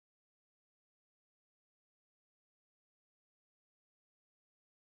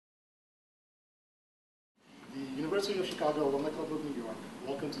University of Chicago Alumni Club of New York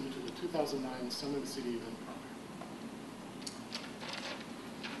welcomes you to the 2009 Summer in the City event program.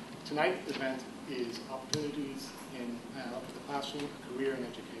 Tonight's event is Opportunities in the Classroom, Career, and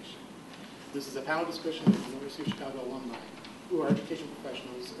Education. This is a panel discussion with the University of Chicago alumni who are education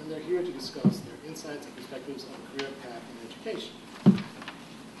professionals, and they're here to discuss their insights and perspectives on the career path in education.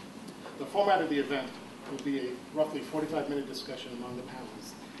 The format of the event will be a roughly 45-minute discussion among the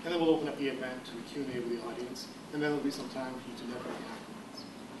panelists, and then we'll open up the event to a Q&A with the audience, and then there'll be some time for you to network afterwards.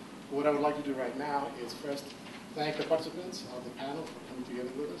 What I would like to do right now is first thank the participants of the panel for coming together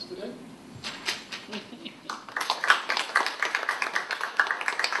with us today.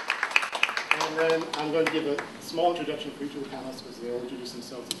 And then I'm going to give a small introduction for each of the panelists because they'll introduce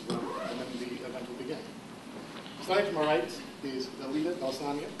themselves as well, and then the event will begin. Starting to my right is Alida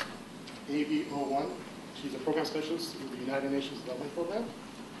Balsania, AB01. She's a program specialist with the United Nations Development Program.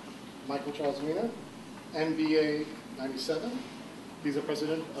 Michael Charles Wiener, MBA 97. He's the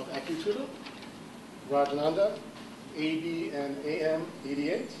president of AccuTutor. Raj Nanda, AB and AM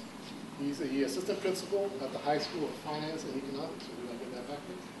 88. He's the assistant principal at the High School of Finance and Economics. Or did I get that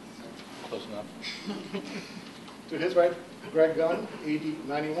backwards? Close enough. To his right, Greg Gunn, AD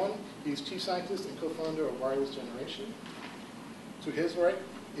 91. He's chief scientist and co-founder of Wireless Generation. To his right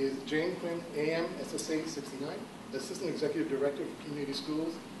is Jane Quinn, AM SSA 69, assistant executive director of community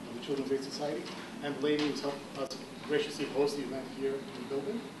schools of the Children's Aid Society, and the lady who's helped us graciously host the event here in the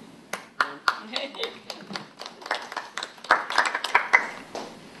building.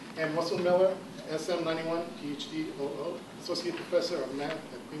 And Russell Miller, SM 91, PhD, OO, associate professor of math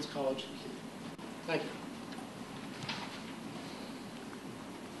at Queens College. Thank you.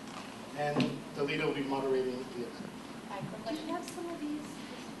 And Dalida will be moderating the event. Do you have some of these?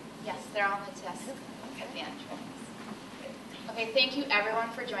 Yes, they're on the desk at the entrance. Okay, thank you everyone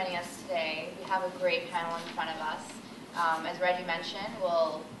for joining us today. We have a great panel in front of us. As Reggie mentioned,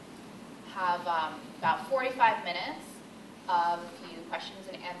 we'll have about 45 minutes of a few questions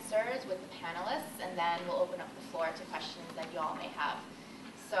and answers with the panelists, and then we'll open up the floor to questions that you all may have.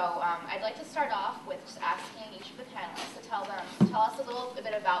 So I'd like to start off with just asking each of the panelists to tell us a little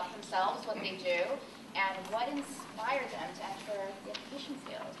bit about themselves, what they do, and what inspired them to enter the education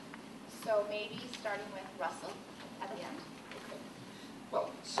field. So maybe starting with Russell at the end. Okay. Well,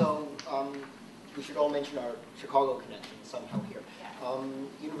 so we should all mention our Chicago connection somehow here. Yeah.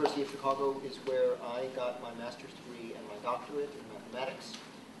 University of Chicago is where I got my master's degree and my doctorate in mathematics.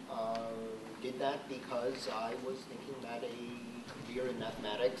 Did that because I was thinking that a career in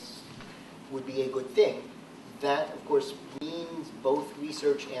mathematics would be a good thing. That, of course, means both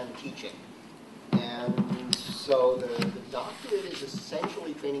research and teaching. And so the doctorate is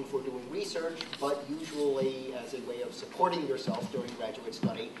essentially training for doing research, but usually as a way of supporting yourself during graduate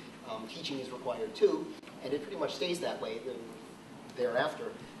study. Teaching is required too, and it pretty much stays that way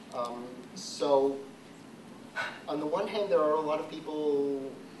thereafter. So on the one hand, there are a lot of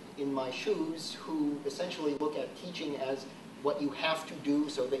people in my shoes who essentially look at teaching as what you have to do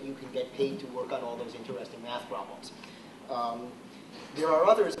so that you can get paid to work on all those interesting math problems. There are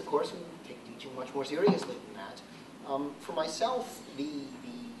others, of course, who take teaching much more seriously than that. For myself, the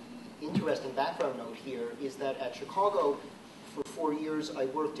interesting background note here is that at Chicago, for 4 years, I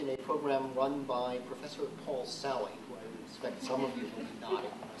worked in a program run by Professor Paul Sally, who I expect some of you will be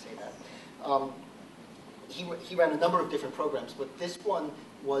nodding when I say that. He ran a number of different programs, but this one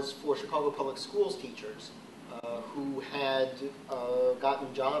was for Chicago Public Schools teachers who had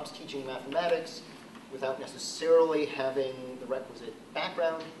gotten jobs teaching mathematics without necessarily having the requisite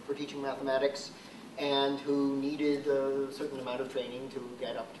background for teaching mathematics, and who needed a certain amount of training to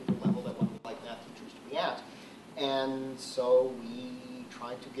get up to the level that one would like math teachers to be at. And so we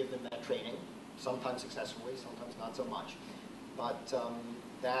tried to give them that training, sometimes successfully, sometimes not so much. But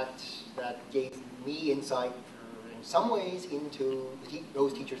that gave me insight, in some ways, into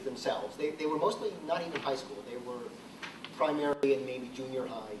those teachers themselves. They were mostly not even high school. They were primarily and maybe junior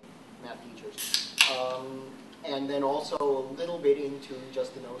high math teachers. And then also a little bit into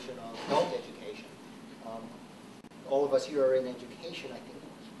just the notion of adult education. All of us here are in education. I think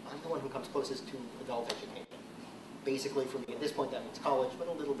I'm the one who comes closest to adult education. Basically, for me, at this point, that means college, but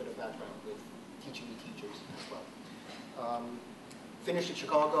a little bit of background with teaching the teachers as well. Finished at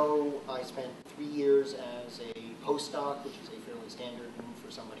Chicago. I spent 3 years as a postdoc, which is a fairly standard move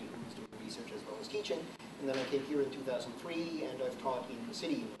for somebody who's doing research as well as teaching. And then I came here in 2003, and I've taught in the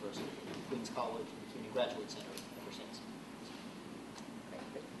City University, Queens College, and the CUNY Graduate Center ever since.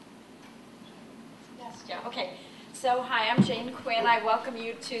 Yes, Joe. Okay. So, hi, I'm Jane Quinn. I welcome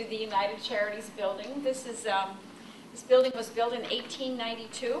you to the United Charities building. This building was built in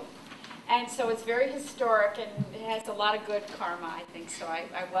 1892, And so it's very historic, and it has a lot of good karma, I think, so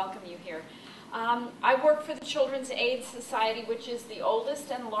I welcome you here. I work for the Children's Aid Society, which is the oldest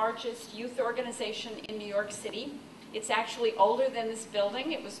and largest youth organization in New York City. It's actually older than this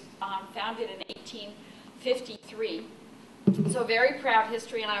building. It was founded in 1853. So very proud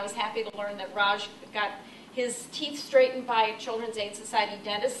history, and I was happy to learn that Raj got his teeth straightened by a Children's Aid Society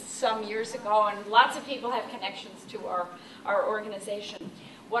dentist some years ago, and lots of people have connections to our organization.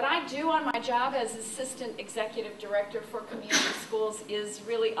 What I do on my job as Assistant Executive Director for Community Schools is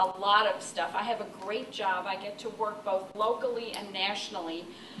really a lot of stuff. I have a great job. I get to work both locally and nationally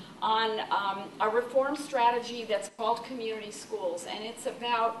on a reform strategy that's called Community Schools, and it's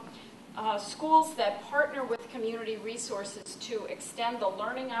about schools that partner with community resources to extend the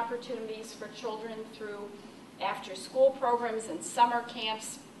learning opportunities for children through after-school programs and summer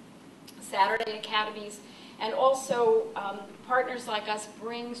camps, Saturday academies, and also partners like us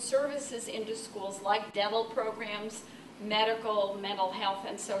bring services into schools like dental programs, medical, mental health,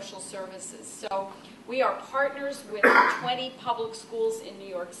 and social services. So we are partners with 20 public schools in New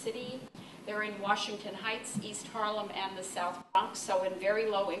York City. They're in Washington Heights, East Harlem, and the South Bronx, so in very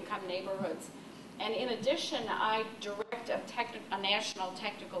low-income neighborhoods. And in addition, I direct a national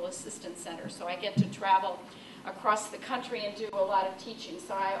technical assistance center, so I get to travel across the country and do a lot of teaching.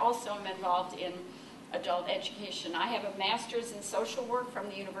 So I also am involved in adult education. I have a master's in social work from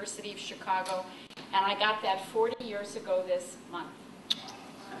the University of Chicago, and I got that 40 years ago this month.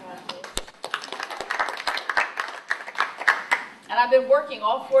 And I've been working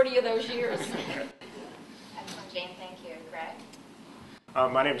all 40 of those years. Excellent, Jane. Thank you. Greg?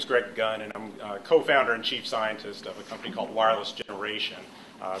 My name is Greg Gunn, and I'm co-founder and chief scientist of a company called Wireless Generation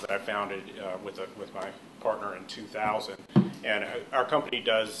that I founded with my partner in 2000. And our company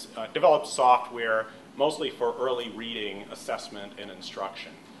does develop software mostly for early reading, assessment, and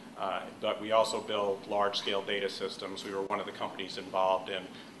instruction. But we also build large-scale data systems. We were one of the companies involved in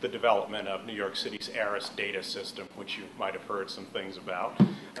the development of New York City's ARIS data system, which you might have heard some things about.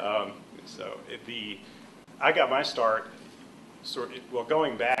 I got my start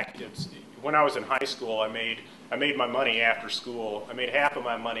going back. When I was in high school, I made my money after school. I made half of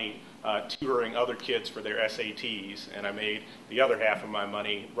my money tutoring other kids for their SATs, and I made the other half of my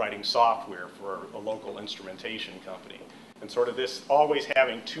money writing software for a local instrumentation company. And sort of this always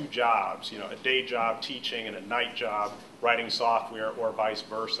having two jobs, a day job teaching and a night job writing software, or vice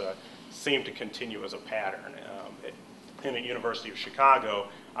versa, seemed to continue as a pattern. In the University of Chicago,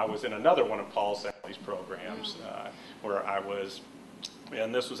 I was in another one of Paul Sally's programs where I was,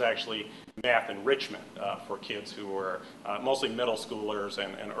 and this was actually math enrichment for kids who were mostly middle schoolers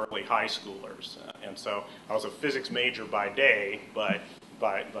and early high schoolers. And so I was a physics major by day, but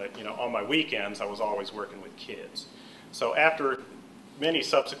on my weekends I was always working with kids. So after many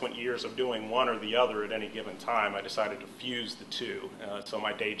subsequent years of doing one or the other at any given time, I decided to fuse the two. So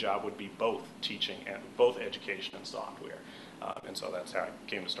my day job would be both teaching and both education and software. And so that's how I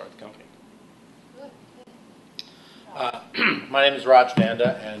came to start the company. My name is Raj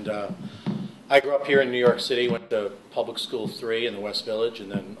Nanda, and I grew up here in New York City, went to Public School 3 in the West Village,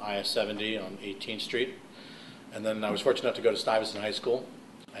 and then IS 70 on 18th Street. And then I was fortunate enough to go to Stuyvesant High School,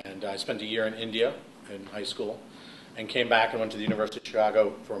 and I spent a year in India in high school, and came back and went to the University of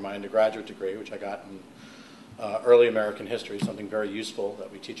Chicago for my undergraduate degree, which I got in early American history, something very useful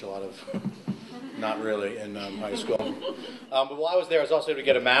that we teach a lot of, not really, in high school. But while I was there, I was also able to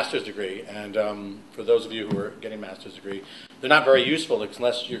get a master's degree, and for those of you who are getting a master's degree, they're not very useful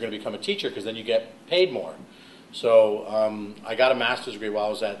unless you're going to become a teacher, because then you get paid more. So I got a master's degree while I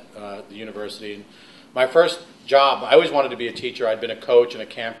was at the university. And my first job, I always wanted to be a teacher. I'd been a coach and a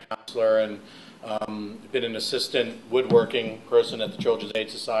camp counselor, and been an assistant woodworking person at the Children's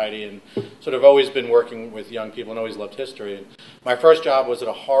Aid Society, and sort of always been working with young people and always loved history. And my first job was at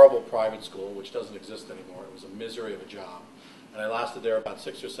a horrible private school, which doesn't exist anymore. It was a misery of a job. And I lasted there about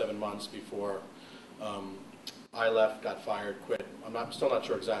 6 or 7 months before I left, got fired, quit. I'm still not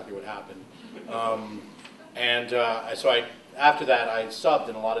sure exactly what happened. After that, I subbed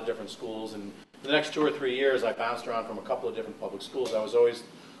in a lot of different schools. And for the next 2 or 3 years, I bounced around from a couple of different public schools. I was always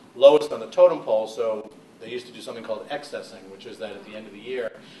lowest on the totem pole, so they used to do something called excessing, which is that at the end of the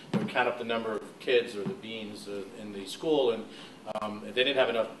year, they would count up the number of kids or the beans in the school, and if they didn't have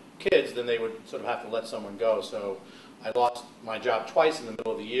enough kids, then they would sort of have to let someone go. So I lost my job twice in the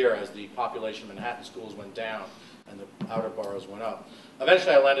middle of the year as the population of Manhattan schools went down and the outer boroughs went up.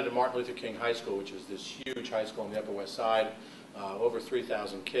 Eventually I landed at Martin Luther King High School, which is this huge high school on the Upper West Side, over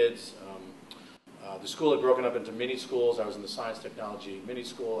 3,000 kids. The school had broken up into mini schools. I was in the science technology mini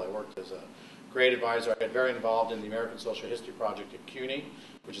school. I worked as a great advisor. I got very involved in the American Social History Project at CUNY,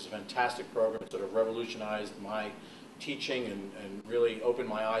 which is a fantastic program. It sort of revolutionized my teaching and really opened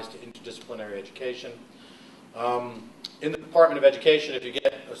my eyes to interdisciplinary education. In the Department of Education, if you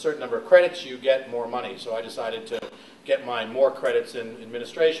get a certain number of credits, you get more money. So I decided to get my more credits in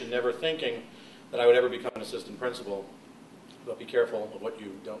administration, never thinking that I would ever become an assistant principal. But be careful of what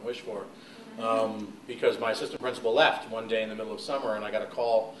you don't wish for. Because my assistant principal left one day in the middle of summer, and I got a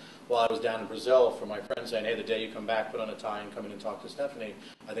call while I was down in Brazil from my friend saying, hey, the day you come back, put on a tie and come in and talk to Stephanie.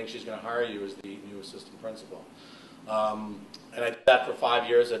 I think she's going to hire you as the new assistant principal. And I did that for 5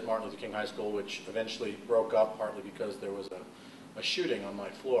 years at Martin Luther King High School, which eventually broke up partly because there was a shooting on my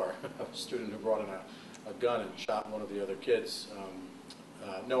floor. A student who brought in a gun and shot one of the other kids.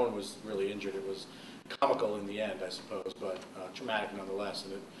 No one was really injured. It was comical in the end, I suppose, but traumatic nonetheless.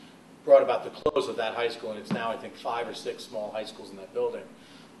 And it brought about the close of that high school, and it's now, I think, 5 or 6 small high schools in that building.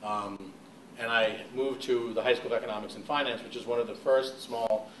 And I moved to the High School of Economics and Finance, which is one of the first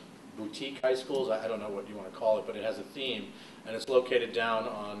small boutique high schools. I don't know what you want to call it, but it has a theme, and it's located down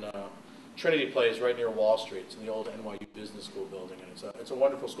on Trinity Place, right near Wall Street. It's in the old NYU Business School building, and it's a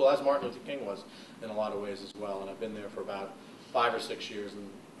wonderful school, as Martin Luther King was in a lot of ways as well. And I've been there for about 5 or 6 years, and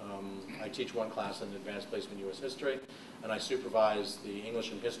I teach one class in advanced placement U.S. history, and I supervise the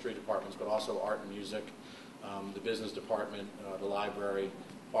English and history departments, but also art and music, the business department, the library,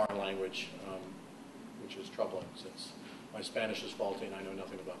 foreign language, which is troubling since my Spanish is faulty and I know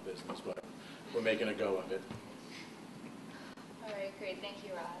nothing about business, but we're making a go of it. All right, great. Thank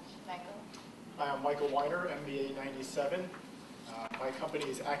you, Raj. Michael? Hi, I'm Michael Weiner, MBA 97. My company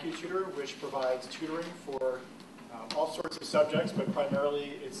is AccuTutor, which provides tutoring for all sorts of subjects, but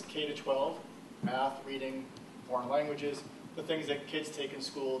primarily it's K-12, math, reading, foreign languages, the things that kids take in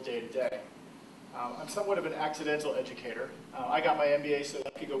school day to day. I'm somewhat of an accidental educator. I got my MBA so that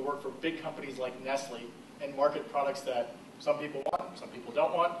I could go work for big companies like Nestle and market products that some people want, some people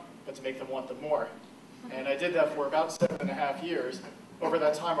don't want, but to make them want them more. And I did that for about 7.5 years. Over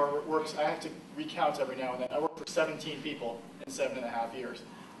that time, I have to recount every now and then. I worked for 17 people in 7.5 years,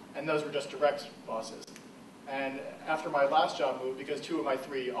 and those were just direct bosses. And after my last job moved, because 2 of my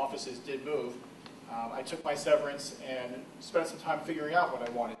 3 offices did move, I took my severance and spent some time figuring out what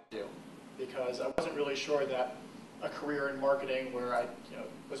I wanted to do, because I wasn't really sure that a career in marketing where I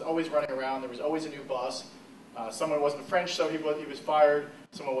was always running around, there was always a new boss. Someone wasn't French, so he was fired.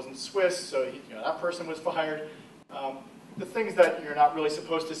 Someone wasn't Swiss, so that person was fired. The things that you're not really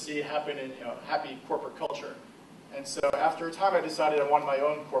supposed to see happen in happy corporate culture. And so after a time, I decided I wanted my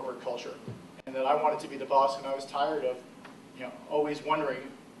own corporate culture, and that I wanted to be the boss, and I was tired of always wondering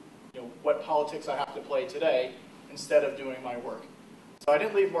what politics I have to play today instead of doing my work. So I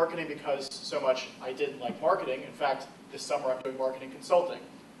didn't leave marketing because so much I didn't like marketing. In fact, this summer I'm doing marketing consulting.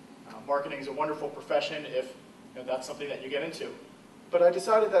 Marketing is a wonderful profession if that's something that you get into. But I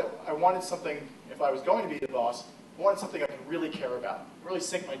decided that I wanted something, if I was going to be the boss, I wanted something I could really care about, really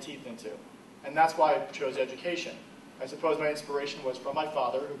sink my teeth into. And that's why I chose education. I suppose my inspiration was from my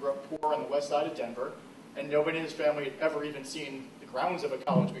father, who grew up poor on the west side of Denver, and nobody in his family had ever even seen the grounds of a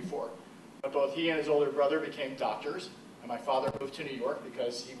college before. But both he and his older brother became doctors, and my father moved to New York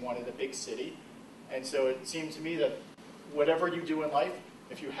because he wanted a big city. And so it seemed to me that whatever you do in life,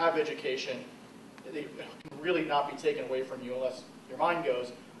 if you have education, it can really not be taken away from you unless your mind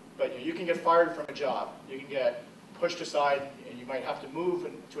goes. But you can get fired from a job. You can get pushed aside, and you might have to move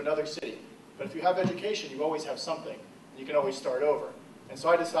to another city. But if you have education, you always have something. You can always start over. And so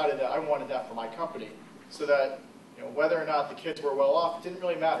I decided that I wanted that for my company, so that whether or not the kids were well off, it didn't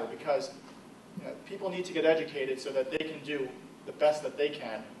really matter, because people need to get educated so that they can do the best that they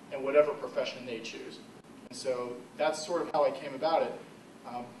can in whatever profession they choose. And so that's sort of how I came about it.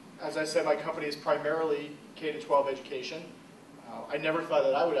 As I said, my company is primarily K-12 education. I never thought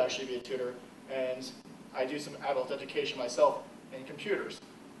that I would actually be a tutor, and I do some adult education myself in computers.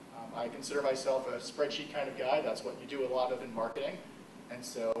 I consider myself a spreadsheet kind of guy. That's what you do a lot of in marketing. And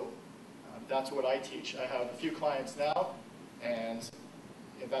so that's what I teach. I have a few clients now, and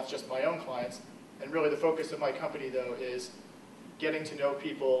that's just my own clients. And really the focus of my company, though, is getting to know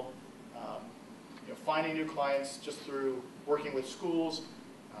people, finding new clients just through working with schools,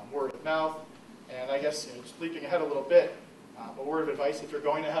 word of mouth. And I guess, just leaping ahead a little bit, a word of advice: if you're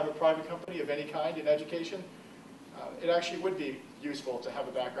going to have a private company of any kind in education, it actually would be useful to have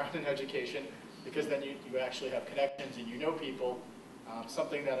a background in education, because then you actually have connections and you know people,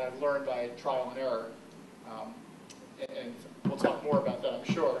 something that I've learned by trial and error. And we'll talk more about that,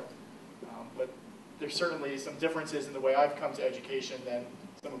 I'm sure. But there's certainly some differences in the way I've come to education than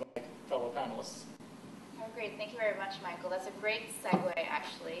some of my fellow panelists. Oh, great. Thank you very much, Michael. That's a great segue,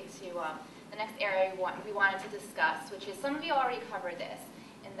 actually, to the next area we wanted to discuss, which is some of you already covered this,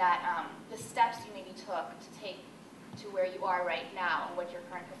 in that the steps you maybe took to take to where you are right now and what your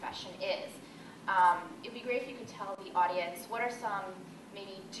current profession is. It'd be great if you could tell the audience what are some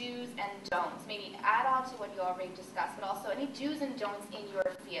maybe do's and don'ts, maybe add on to what you already discussed, but also any do's and don'ts in your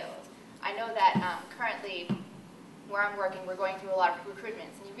field. I know that currently where I'm working, we're going through a lot of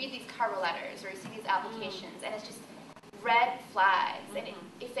recruitments, and you read these cover letters or you see these applications, and it's just red flags. And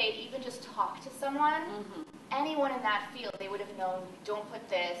if they even just talk to someone, anyone in that field, they would have known, don't put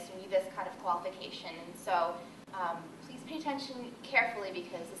this, you need this kind of qualification. And so please pay attention carefully,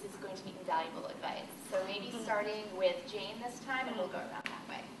 because this is going to be invaluable advice. So maybe starting with Jane this time, and we'll go around that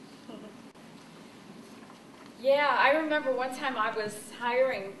way. Yeah, I remember one time I was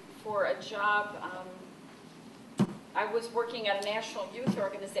hiring for a job. I was working at a national youth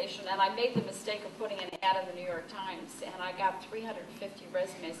organization, and I made the mistake of putting an ad in the New York Times, and I got 350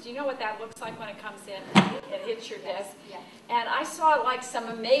 resumes. Do you know what that looks like when it comes in? It hits your desk. Yes. And I saw like some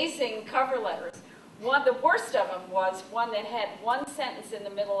amazing cover letters. The worst of them was one that had one sentence in the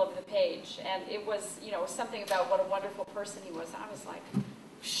middle of the page, and it was, something about what a wonderful person he was. I was like,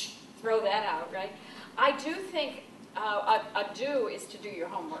 shh, throw that out, right? I do think a do is to do your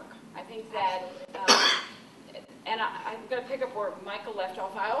homework. I think that, and I'm going to pick up where Michael left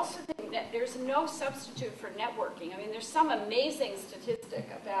off. I also think that there's no substitute for networking. I mean, there's some amazing statistic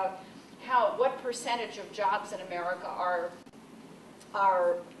about what percentage of jobs in America are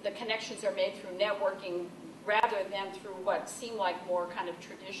the connections are made through networking rather than through what seem like more kind of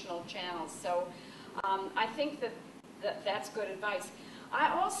traditional channels. So I think that's good advice. I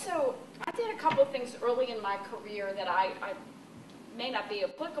did a couple of things early in my career that I may not be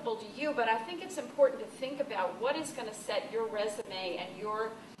applicable to you, but I think it's important to think about what is going to set your resume and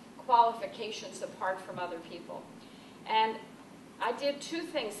your qualifications apart from other people. And I did two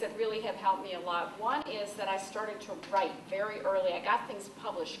things that really have helped me a lot. One is that I started to write very early. I got things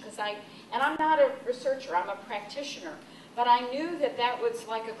published and I'm not a researcher, I'm a practitioner, but I knew that was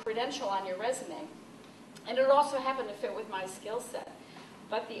like a credential on your resume. And it also happened to fit with my skill set.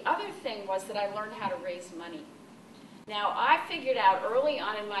 But the other thing was that I learned how to raise money. Now, I figured out early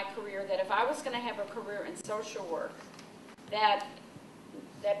on in my career that if I was going to have a career in social work, that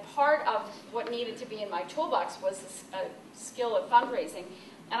part of what needed to be in my toolbox was a skill of fundraising.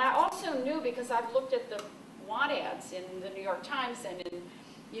 And I also knew, because I've looked at the want ads in the New York Times and in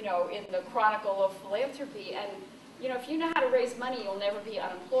the Chronicle of Philanthropy, and if you know how to raise money, you'll never be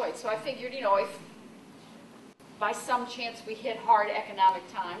unemployed. So I figured, if by some chance we hit hard economic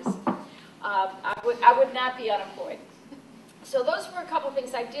times, I would not be unemployed. So those were a couple of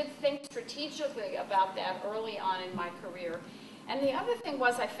things. I did think strategically about that early on in my career. And the other thing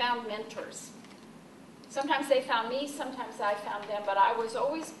was I found mentors. Sometimes they found me, sometimes I found them, but I was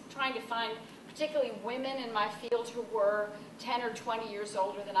always trying to find particularly women in my field who were 10 or 20 years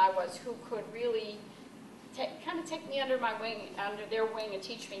older than I was, who could really kind of take me under their wing and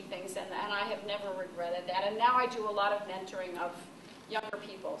teach me things, and I have never regretted that. And now I do a lot of mentoring of younger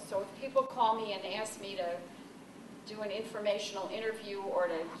people. So if people call me and ask me to do an informational interview or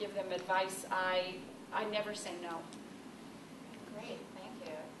to give them advice, I never say no. Great, thank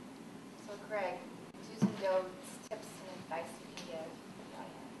you. So Greg, do's and don'ts, tips and advice you can give the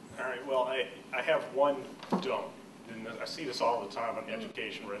audience. All right, well, I have one don't, and I see this all the time on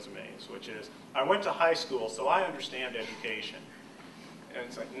education resumes, which is, I went to high school, so I understand education. And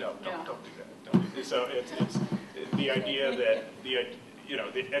it's like, no, don't do that. Don't do that. So it's the idea that the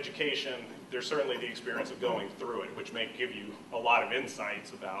education, there's certainly the experience of going through it, which may give you a lot of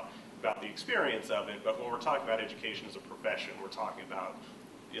insights about the experience of it. But when we're talking about education as a profession, we're talking about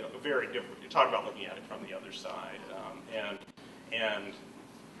a very different. You're talking about looking at it from the other side, and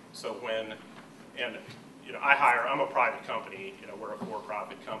so I'm a private company. We're a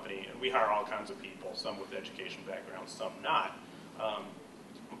for-profit company, and we hire all kinds of people, some with education backgrounds, some not.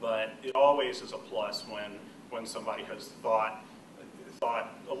 But it always is a plus when somebody has thought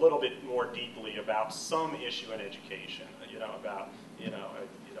a little bit more deeply about some issue in education.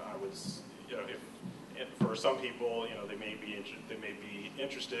 I was, if for some people, they may be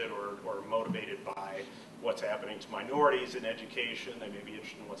interested or motivated by what's happening to minorities in education. They may be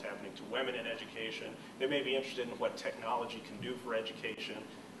interested in what's happening to women in education. They may be interested in what technology can do for education.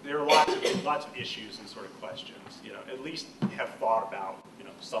 There are lots of issues and sort of questions. At least have thought about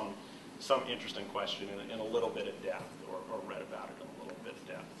some interesting question in a little bit of depth, or read about it in a little bit of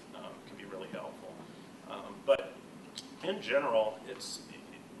depth can be really helpful. But in general, it's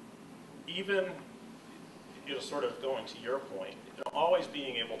even sort of going to your point, always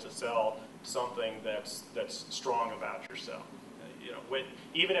being able to sell something that's strong about yourself. you know,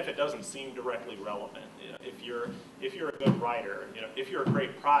 even if it doesn't seem directly relevant, you know, if you're a good writer, you know, if you're a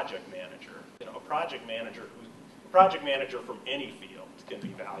great project manager, you know, a project manager from any field can be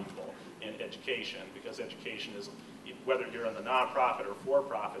valuable in education, because education is, whether you're on the nonprofit or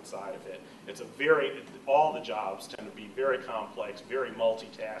for-profit side of it, all the jobs tend to be very complex, very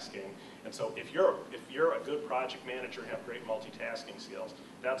multitasking, and so if you're a good project manager and have great multitasking skills,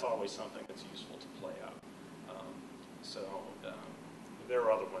 that's always something that's useful to play up. There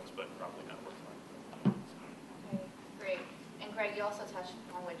are other ones, but probably not worth it. Okay, great. And Greg, you also touched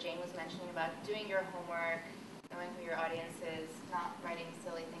on what Jane was mentioning about doing your homework, knowing who your audience is, not writing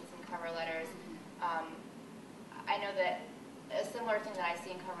silly things in cover letters. I know that a similar thing that I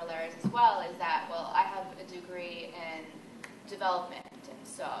see in cover letters as well is that, well, I have a degree in development, and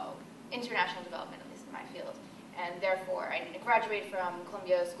so international development, at least in my field, and therefore I graduated from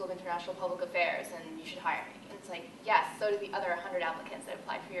Columbia School of International Public Affairs, and you should hire me. And it's like, yes, so do the other 100 applicants that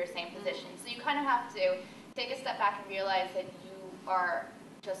applied for your same position. So you kind of have to take a step back and realize that you are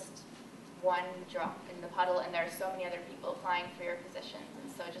just one drop in the puddle, and there are so many other people applying for your positions.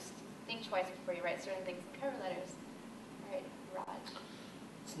 And so just think twice before you write certain things in cover letters. Right, Raj?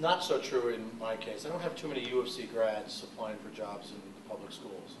 It's not so true in my case. I don't have too many U of C grads applying for jobs in the public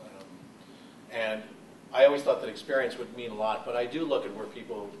schools. And I always thought that experience would mean a lot, but I do look at where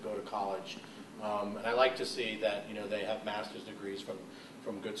people go to college. And I like to see that, you know, they have master's degrees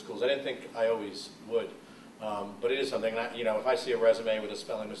from good schools. I didn't think I always would, but it is something that, you know, if I see a resume with a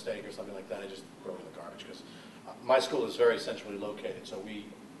spelling mistake or something like that, I just throw it in the garbage, because my school is very centrally located, so we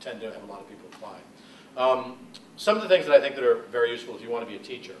tend to have a lot of people apply. Some of the things that I think that are very useful if you want to be a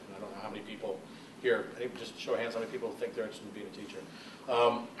teacher, and I don't know how many people here, just show of hands, how many people think they're interested in being a teacher.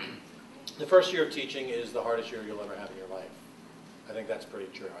 The first year of teaching is the hardest year you'll ever have in your life. I think that's pretty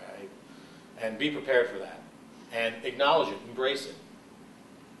true. And be prepared for that. And acknowledge it, embrace it.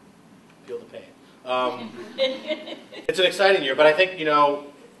 Feel the pain. It's an exciting year, but I think, you know,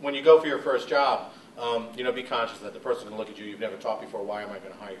 when you go for your first job, you know, be conscious that the person's going to look at you. You've never taught before. Why am I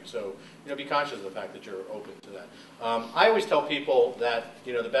going to hire you? So, you know, be conscious of the fact that you're open to that. I always tell people that,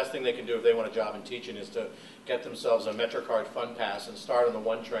 you know, the best thing they can do if they want a job in teaching is to get themselves a MetroCard Fun Pass and start on the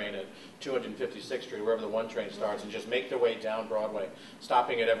 1 train at 256th Street, wherever the 1 train starts, and just make their way down Broadway,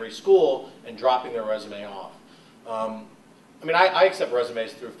 stopping at every school and dropping their resume off. I mean, I accept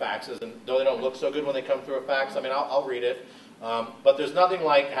resumes through faxes, and though they don't look so good when they come through a fax, I mean, I'll read it. But there's nothing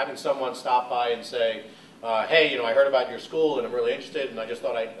like having someone stop by and say, hey, you know, I heard about your school and I'm really interested and I just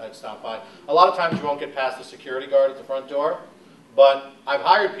thought I'd stop by. A lot of times you won't get past the security guard at the front door, but I've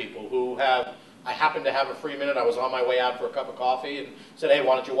hired people who I happened to have a free minute. I was on my way out for a cup of coffee and said, hey,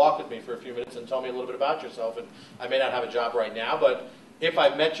 why don't you walk with me for a few minutes and tell me a little bit about yourself? And I may not have a job right now, but if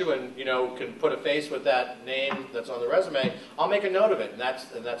I've met you and, you know, can put a face with that name that's on the resume, I'll make a note of it, and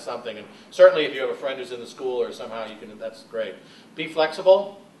that's something. And certainly if you have a friend who's in the school or somehow you can, that's great. Be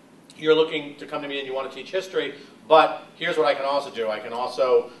flexible. You're looking to come to me and you want to teach history, but here's what I can also do. I can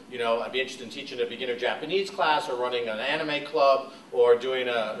also, you know, I'd be interested in teaching a beginner Japanese class or running an anime club or doing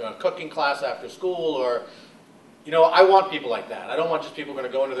a cooking class after school, or, you know, I want people like that. I don't want just people going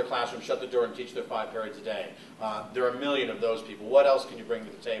to go into their classroom, shut the door, and teach their 5 periods a day. There are a million of those people. What else can you bring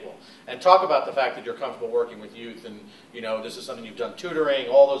to the table? And talk about the fact that you're comfortable working with youth, and, you know, this is something you've done, tutoring,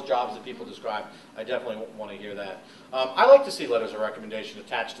 all those jobs that people describe. I definitely want to hear that. I like to see letters of recommendation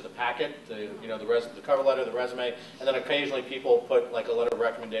attached to the packet, the cover letter, the resume, and then occasionally people put like a letter of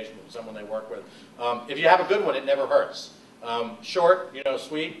recommendation from someone they work with. If you have a good one, it never hurts. Short, you know,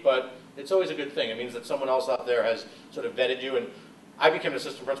 sweet, but it's always a good thing. It means that someone else out there has sort of vetted you. And I became an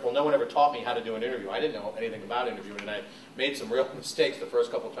assistant principal. No one ever taught me how to do an interview. I didn't know anything about interviewing, and I made some real mistakes the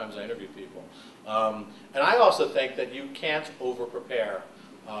first couple of times I interviewed people. And I also think that you can't over-prepare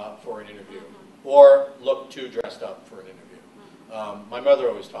for an interview or look too dressed up for an interview. My mother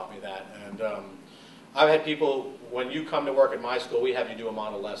always taught me that. And I've had people, when you come to work at my school, we have you do a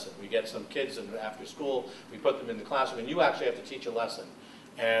model lesson. We get some kids after school, we put them in the classroom, and you actually have to teach a lesson.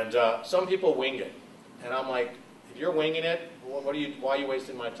 And some people wing it. And I'm like, if you're winging it, why are you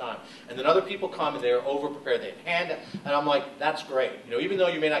wasting my time? And then other people come and they're over-prepared. They hand, and I'm like, that's great. You know, even though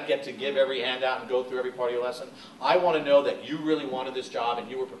you may not get to give every handout and go through every part of your lesson, I want to know that you really wanted this job and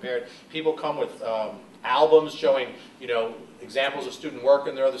you were prepared. People come with albums showing, you know, examples of student work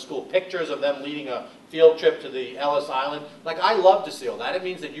in their other school, pictures of them leading a field trip to the Ellis Island. Like, I love to see all that. It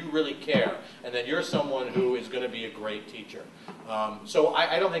means that you really care and that you're someone who is going to be a great teacher. So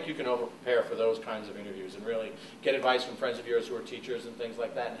I don't think you can over-prepare for those kinds of interviews, and really get advice from friends of yours who are teachers and things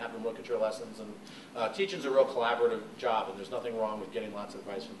like that and have them look at your lessons. And teaching's a real collaborative job, and there's nothing wrong with getting lots of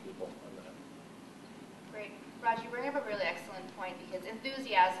advice from people on that. Great. Raj, you bring up a really excellent point because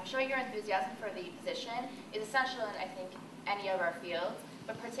enthusiasm, showing your enthusiasm for the position is essential in, I think, any of our fields,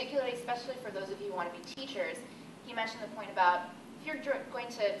 but particularly, especially for those of you who want to be teachers. He mentioned the point about if you're going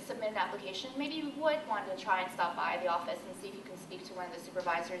to submit an application, maybe you would want to try and stop by the office and see if you can speak to one of the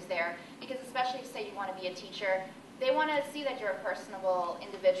supervisors there, because especially if, say, you want to be a teacher, they want to see that you're a personable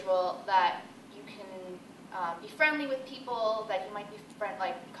individual, that you can be friendly with people, that you might be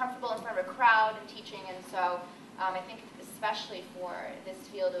comfortable in front of a crowd and teaching, and so I think especially for this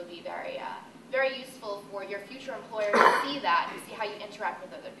field, it would be very, very useful for your future employer to see that and see how you interact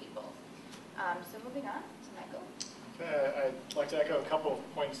with other people. So moving on to Michael. I'd like to echo a couple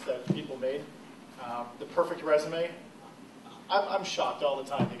of points that people made. The perfect resume, I'm shocked all the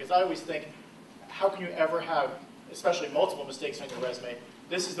time because I always think, how can you ever have, especially multiple mistakes on your resume?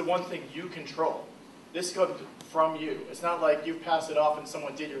 This is the one thing you control. This comes from you. It's not like you passed it off and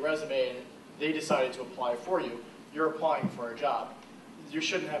someone did your resume and they decided to apply for you. You're applying for a job. You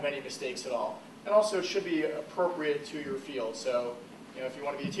shouldn't have any mistakes at all. And also, it should be appropriate to your field. So, if you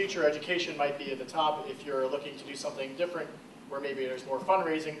want to be a teacher, education might be at the top. If you're looking to do something different, where maybe there's more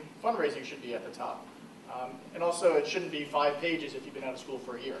fundraising should be at the top. And also, it shouldn't be 5 pages if you've been out of school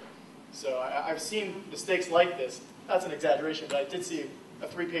for a year. So I've seen mistakes like this. That's an exaggeration, but I did see a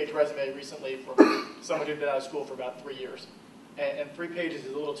 3-page resume recently from someone who'd been out of school for about 3 years. And 3 pages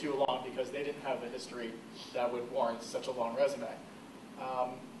is a little too long because they didn't have a history that would warrant such a long resume.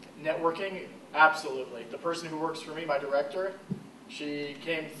 Networking, absolutely. The person who works for me, my director, she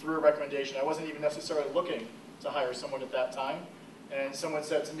came through a recommendation. I wasn't even necessarily looking to hire someone at that time. And someone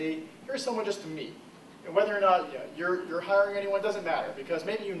said to me, here's someone just to meet. And whether or not you're hiring anyone doesn't matter because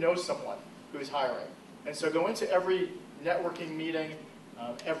maybe you know someone who's hiring. And so go into every networking meeting,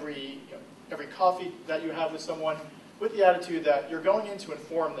 every coffee that you have with someone with the attitude that you're going in to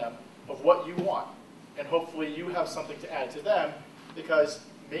inform them of what you want. And hopefully you have something to add to them because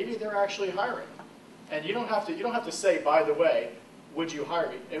maybe they're actually hiring. And you don't have to say, by the way, would you hire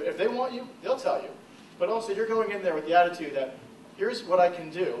me? If they want you, they'll tell you. But also you're going in there with the attitude that here's what I can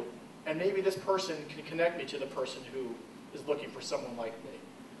do, and maybe this person can connect me to the person who is looking for someone like me.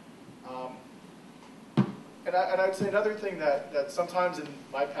 And I'd say another thing that sometimes in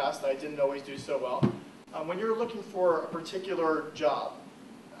my past I didn't always do so well, when you're looking for a particular job,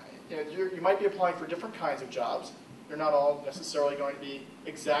 you might be applying for different kinds of jobs. They're not all necessarily going to be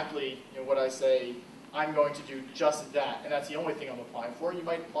exactly what I say, I'm going to do just that, and that's the only thing I'm applying for. You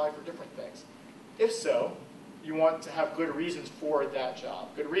might apply for different things. If so, you want to have good reasons for that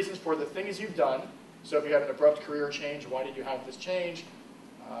job, good reasons for the things you've done. So if you have an abrupt career change, why did you have this change?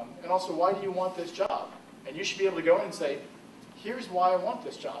 And also, why do you want this job? And you should be able to go in and say, here's why I want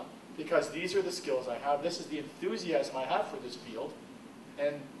this job. Because these are the skills I have, this is the enthusiasm I have for this field,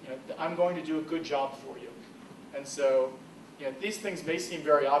 and I'm going to do a good job for you. And so these things may seem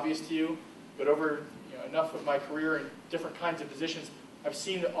very obvious to you, but over enough of my career in different kinds of positions, I've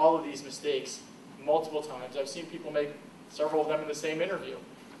seen all of these mistakes multiple times. I've seen people make several of them in the same interview.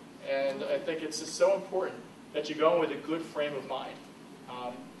 And I think it's just so important that you go in with a good frame of mind.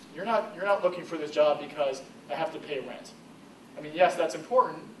 You're not looking for this job because I have to pay rent. I mean, yes, that's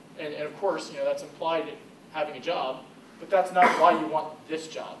important, and of course, that's implied in having a job, but that's not why you want this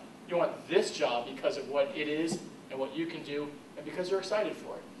job. You want this job because of what it is and what you can do, and because you're excited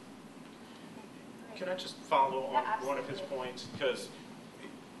for it. Can I just follow on one of his points? Because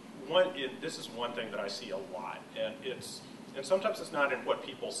this is one thing that I see a lot, and sometimes it's not in what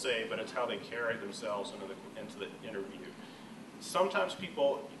people say, but it's how they carry themselves into the interview. Sometimes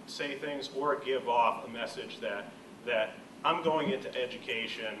people say things or give off a message that I'm going into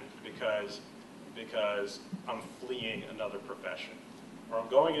education because I'm fleeing another profession, or I'm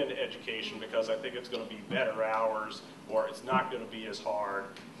going into education because I think it's going to be better hours, or it's not going to be as hard,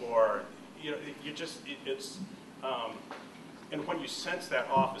 or and when you sense that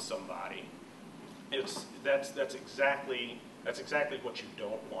off of somebody, that's exactly what you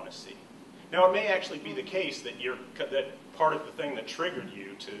don't want to see. Now, it may actually be the case that part of the thing that triggered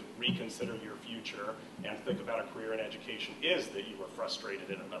you to reconsider your future and think about a career in education is that you were frustrated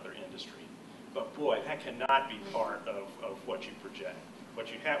in another industry. But boy, that cannot be part of what you project. What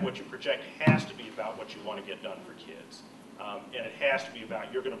you project has to be about what you want to get done for kids, and it has to be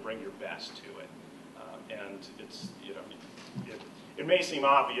about you're going to bring your best to it. And it may seem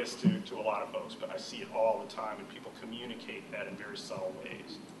obvious to a lot of folks, but I see it all the time, and people communicate that in very subtle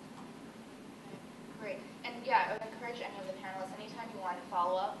ways. Great. And yeah, I would encourage any of the panelists, anytime you want to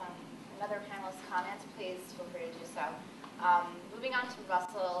follow up on another panelist's comments, please feel free to do so. Moving on to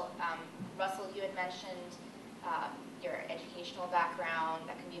Russell. Russell, you had mentioned your educational background.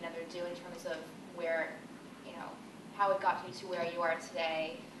 That can be another do in terms of where how it got you to where you are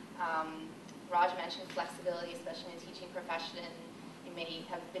today. Raj mentioned flexibility, especially in the teaching profession. You may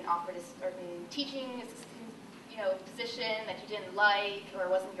have been offered a certain teaching position that you didn't like or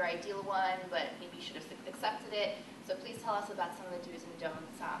wasn't your ideal one, but maybe you should have accepted it. So please tell us about some of the do's and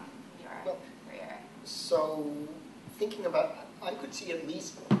don'ts in your career. So thinking about, I could see at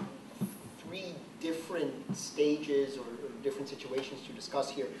least 3 different stages or different situations to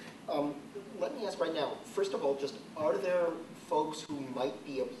discuss here. Let me ask right now, first of all, just are there folks who might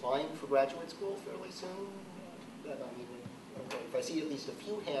be applying for graduate school fairly soon? If I see at least a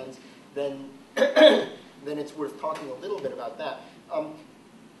few hands, then then it's worth talking a little bit about that.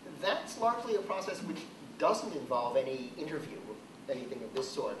 That's largely a process which doesn't involve any interview or anything of this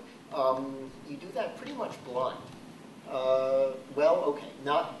sort. You do that pretty much blind. Well, okay,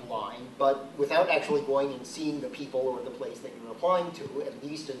 not blind, but without actually going and seeing the people or the place that you're applying to, at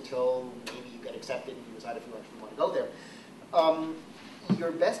least until maybe you get accepted and you decide if you actually want to go there.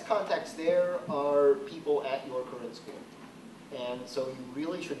 Your best contacts there are people at your current school. And so you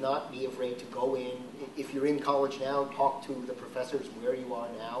really should not be afraid to go in. If you're in college now, talk to the professors where you are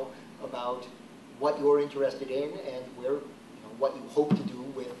now about what you're interested in and where, what you hope to do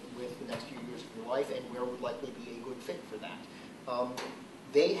with the next few years of your life and where would likely be a good fit for that.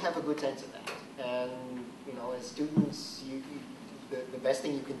 They have a good sense of that. And as students, the best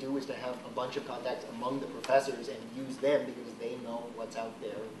thing you can do is to have a bunch of contacts among the professors and use them because they know what's out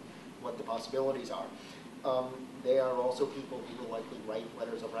there and what the possibilities are. They are also people who will likely write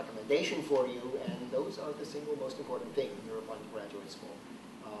letters of recommendation for you, and those are the single most important thing when you're applying to graduate school.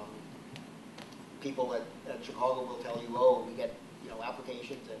 People at Chicago will tell you, oh, we get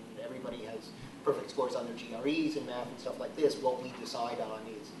applications and everybody has perfect scores on their GREs and math and stuff like this. What we decide on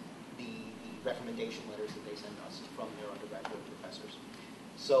is the recommendation letters that they send us from their undergraduate professors.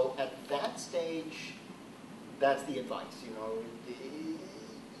 So at that stage, that's the advice.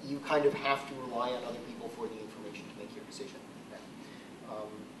 You kind of have to rely on other people for the information to make your decision.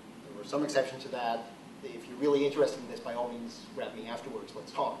 There are some exceptions to that. If you're really interested in this, by all means, grab me afterwards.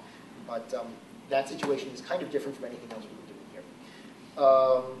 Let's talk. But that situation is kind of different from anything else we were doing here.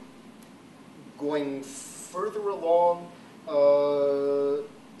 Going further along,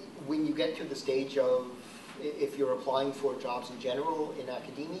 when you get to the stage of, if you're applying for jobs in general in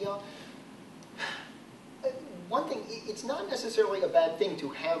academia, one thing, it's not necessarily a bad thing to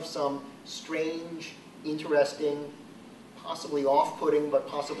have some strange, interesting, possibly off-putting, but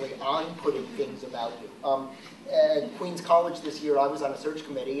possibly on-putting things about you. At Queens College this year, I was on a search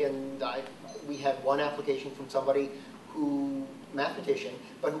committee, and we had one application from somebody who, mathematician,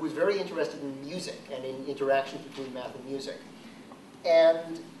 but who was very interested in music and in interactions between math and music.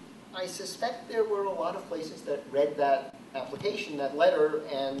 And I suspect there were a lot of places that read that application, that letter,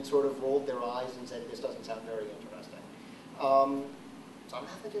 and sort of rolled their eyes and said, this doesn't sound very interesting. Some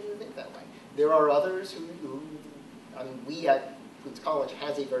mathematicians think that way. There are others who we at Queens College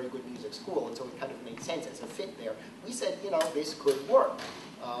has a very good music school, and so it kind of made sense as a fit there. We said, this could work.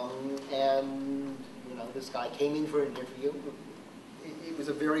 And this guy came in for an interview. It was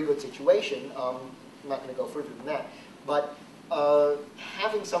a very good situation. I'm not going to go further than that. But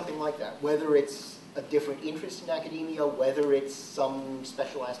having something like that, whether it's a different interest in academia, whether it's some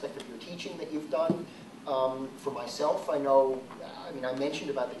special aspect of your teaching that you've done. For myself, I know, I mentioned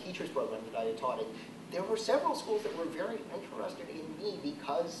about the teachers program that I had taught in. There were several schools that were very interested in me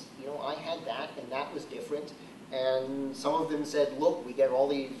because, I had that and that was different. And some of them said, look, we get all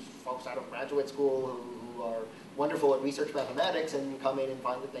these folks out of graduate school who are wonderful at research mathematics and come in and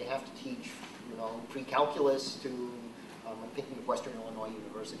find that they have to teach, pre-calculus to, I'm thinking of Western Illinois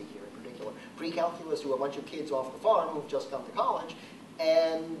University here in particular, pre-calculus to a bunch of kids off the farm who've just come to college.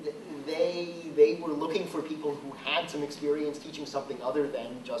 And they were looking for people who had some experience teaching something other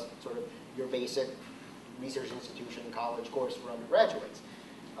than just sort of your basic research institution college course for undergraduates.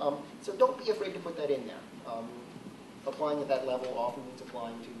 So don't be afraid to put that in there. Applying at that level often means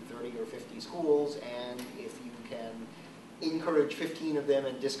applying to 30 or 50 schools, and if you can encourage 15 of them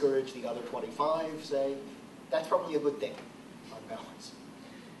and discourage the other 25, say, that's probably a good thing on balance.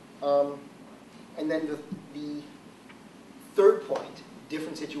 And then the third point,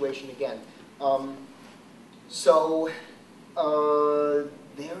 different situation again.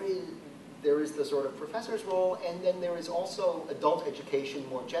 There is the sort of professor's role, and then there is also adult education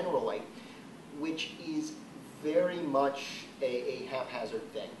more generally, which is very much a haphazard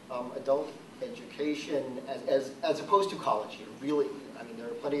thing. Adult education, as opposed to college here, really, there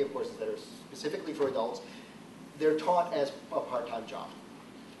are plenty of courses that are specifically for adults. They're taught as a part-time job,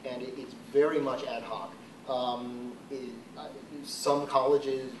 and it's very much ad hoc. Some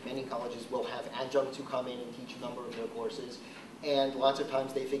colleges, many colleges, will have adjuncts who come in and teach a number of their courses, and lots of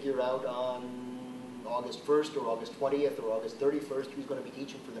times they figure out on August 1st or August 20th or August 31st who's going to be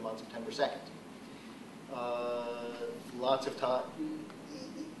teaching for them on September 2nd. Lots of time.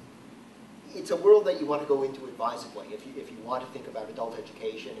 It's a world that you want to go into advisedly if you want to think about adult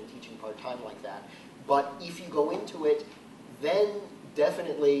education and teaching part-time like that. But if you go into it, then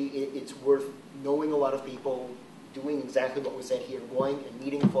definitely it's worth knowing a lot of people, doing exactly what was said here, going and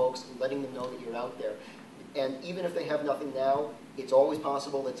meeting folks, and letting them know that you're out there. And even if they have nothing now, it's always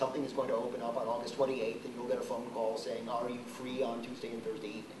possible that something is going to open up on August 28th and you'll get a phone call saying, are you free on Tuesday and Thursday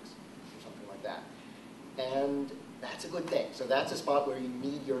evenings? Or something like that. And that's a good thing. So that's a spot where you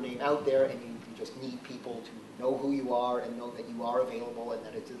need your name out there, and you just need people to know who you are and know that you are available, and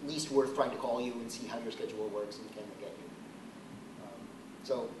that it's at least worth trying to call you and see how your schedule works and can they get you.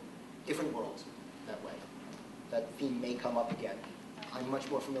 So different worlds that way. That theme may come up again. I'm much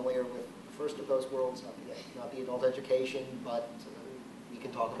more familiar with the first of those worlds, not the adult education, but we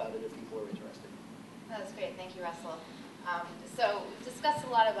can talk about it if people are interested. That's great. Thank you, Russell. So we've discussed a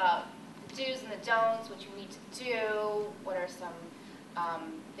lot about the do's and the don'ts, what you need to do, what are some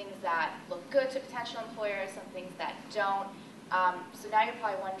things that look good to potential employers, some things that don't. So now you're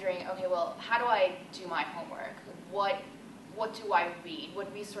probably wondering, okay, well, how do I do my homework? What do I read?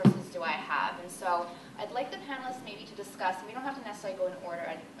 What resources do I have? And so I'd like the panelists maybe to discuss, and we don't have to necessarily go in order.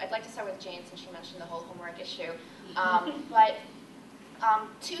 I'd like to start with Jane since she mentioned the whole homework issue. But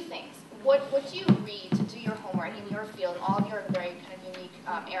two things. What do you read to do your homework in your field, in all of your very kind of unique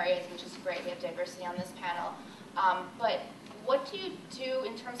areas, which is great. We have diversity on this panel. But what do you do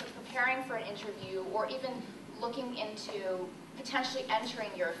in terms of preparing for an interview or even looking into potentially entering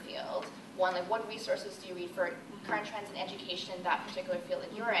your field? One, like what resources do you read for current trends in education, that particular field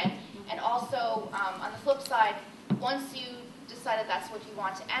that you're in? And also, on the flip side, once you decided that's what you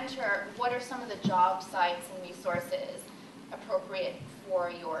want to enter, what are some of the job sites and resources appropriate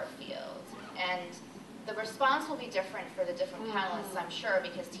for your field? And the response will be different for the different panelists, I'm sure,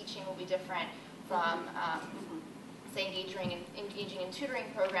 because teaching will be different from, say, engaging in tutoring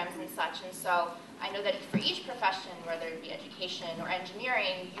programs and such. And so I know that for each profession, whether it be education or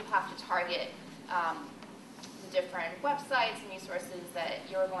engineering, you have to target the different websites and resources that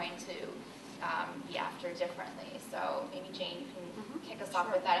you're going to be after differently. So maybe Jane, you can kick us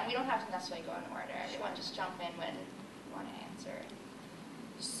off with that. And we don't have to necessarily go in order. Everyone just jump in when you want to answer.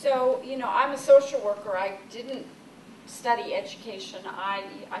 So, I'm a social worker. I didn't study education. I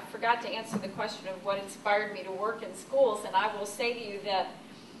forgot to answer the question of what inspired me to work in schools, and I will say to you that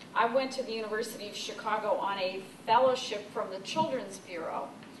I went to the University of Chicago on a fellowship from the Children's Bureau,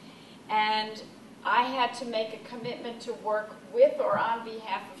 and I had to make a commitment to work with or on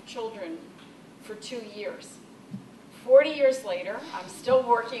behalf of children for 2 years. 40 years later, I'm still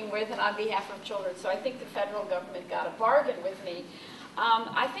working with and on behalf of children, so I think the federal government got a bargain with me.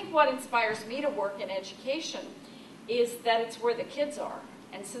 I think what inspires me to work in education is that it's where the kids are.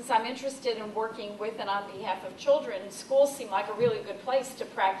 And since I'm interested in working with and on behalf of children, schools seem like a really good place to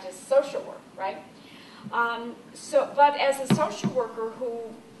practice social work, right? But as a social worker who,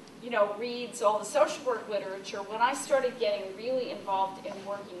 reads all the social work literature, when I started getting really involved in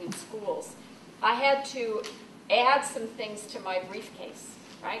working in schools, I had to add some things to my briefcase,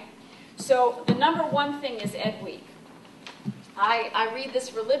 right? So the number one thing is Ed Week. I read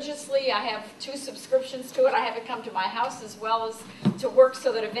this religiously. I have 2 subscriptions to it. I have it come to my house as well as to work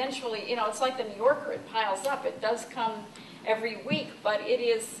so that eventually, it's like the New Yorker. It piles up. It does come every week, but it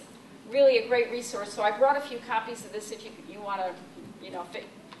is really a great resource. So I brought a few copies of this if you want to,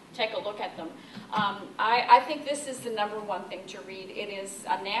 take a look at them. I think this is the number one thing to read. It is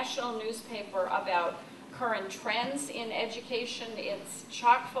a national newspaper about current trends in education. It's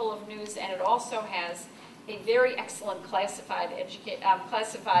chock full of news, and it also has a very excellent classified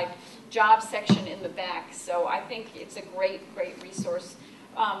job section in the back. So I think it's a great resource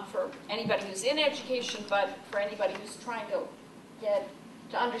for anybody who's in education, but for anybody who's trying to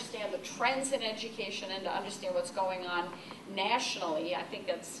understand the trends in education and to understand what's going on nationally, I think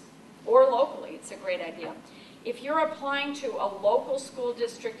or locally, it's a great idea. If you're applying to a local school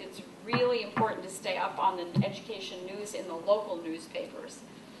district, it's really important to stay up on the education news in the local newspapers.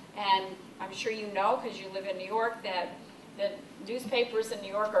 And I'm sure you know, because you live in New York, that the newspapers in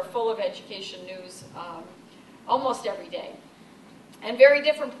New York are full of education news almost every day. And very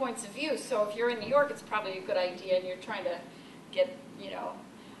different points of view. So if you're in New York, it's probably a good idea, and you're trying to get,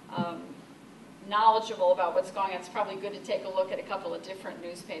 knowledgeable about what's going on. It's probably good to take a look at a couple of different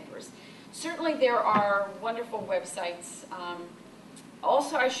newspapers. Certainly there are wonderful websites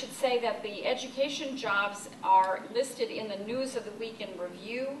Also, I should say that the education jobs are listed in the News of the Week in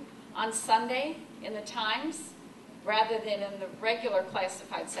Review on Sunday in the Times, rather than in the regular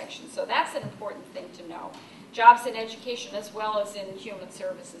classified section. So that's an important thing to know. Jobs in education as well as in human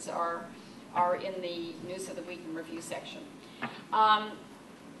services are in the News of the Week in Review section.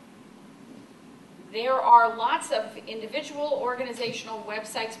 There are lots of individual organizational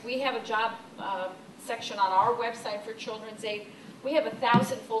websites. We have a job section on our website for Children's Aid. We have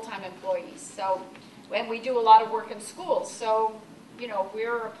 1,000 full-time employees. So, and we do a lot of work in schools. So, you know,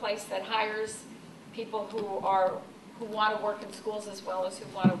 we're a place that hires people who want to work in schools as well as who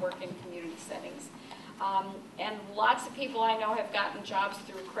want to work in community settings. And lots of people I know have gotten jobs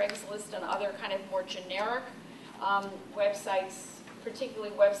through Craigslist and other kind of more generic websites,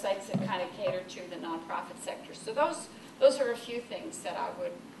 particularly websites that kind of cater to the nonprofit sector. So those are a few things that I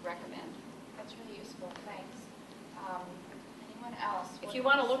would recommend. That's really useful. Thanks. Anyone else? If you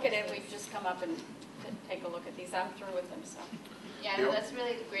want to look at it, we've just come up and take a look at these. I'm through with them, so. Yeah, no, that's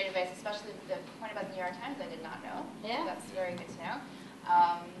really great advice, especially the point about the New York Times I did not know. Yeah. That's very good to know.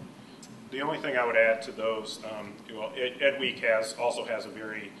 The only thing I would add to those, well, Ed Week also has an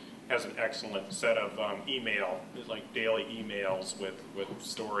excellent set of email, like daily emails with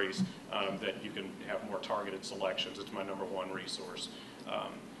stories that you can have more targeted selections. It's my #1 resource.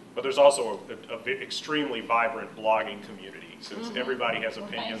 But there's also a extremely vibrant blogging community, since everybody has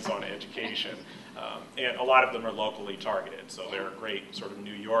opinions on education, and a lot of them are locally targeted. So there are great sort of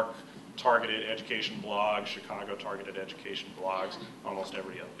New York targeted education blogs, Chicago targeted education blogs. Almost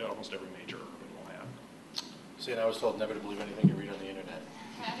every major urban will have. See, and I was told never to believe anything you read on the internet.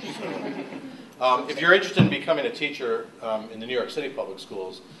 If you're interested in becoming a teacher in the New York City public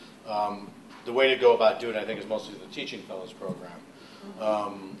schools, the way to go about doing it, I think, is mostly the Teaching Fellows program.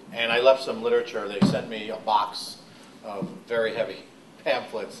 And I left some literature. They sent me a box of very heavy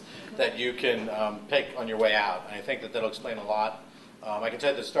pamphlets that you can pick on your way out. And I think that'll explain a lot. I can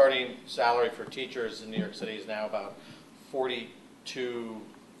tell you the starting salary for teachers in New York City is now about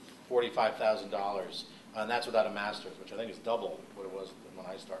 $45,000, and that's without a master's, which I think is double what it was when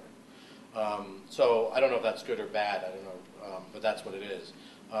I started. So I don't know if that's good or bad. I don't know, but that's what it is.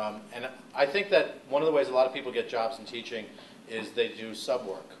 And I think that one of the ways a lot of people get jobs in teaching is they do sub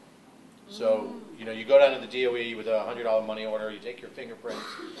work. So, you know, you go down to the DOE with a $100 money order, you take your fingerprints,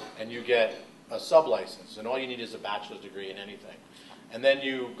 and you get a sub license, and all you need is a bachelor's degree in anything. And then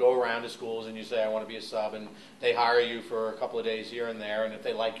you go around to schools and you say, I want to be a sub, and they hire you for a couple of days here and there, and if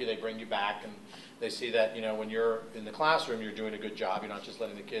they like you, they bring you back, and they see that, you know, when you're in the classroom, you're doing a good job. You're not just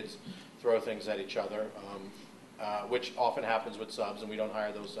letting the kids throw things at each other, which often happens with subs, and we don't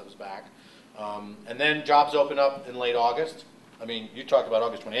hire those subs back. And then jobs open up in late August. I mean, you talked about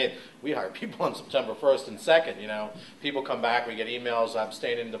August 28th. We hire people on September 1st and 2nd, you know. People come back, we get emails, I'm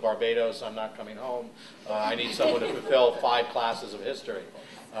staying in the Barbados, I'm not coming home. I need someone to fulfill 5 classes of history.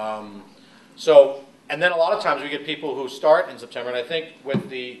 And then a lot of times we get people who start in September, and I think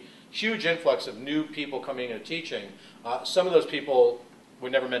with the huge influx of new people coming into teaching, some of those people were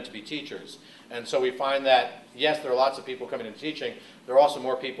never meant to be teachers. And so we find that, yes, there are lots of people coming into teaching. There are also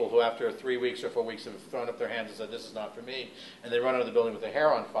more people who, after 3 weeks or 4 weeks, have thrown up their hands and said, this is not for me. And they run out of the building with their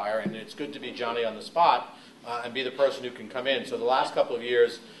hair on fire. And it's good to be Johnny on the spot and be the person who can come in. So the last couple of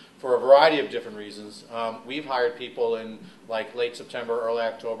years, for a variety of different reasons, we've hired people in like late September, early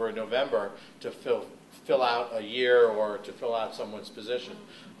October, and November to fill out a year or to fill out someone's position.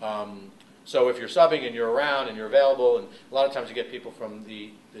 So if you're subbing and you're around and you're available, and a lot of times you get people from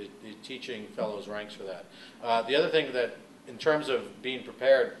the teaching fellows ranks for that. The other thing that, in terms of being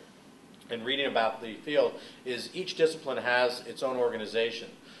prepared and reading about the field, is each discipline has its own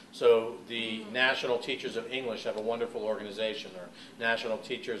organization. So the National Teachers of English have a wonderful organization, or National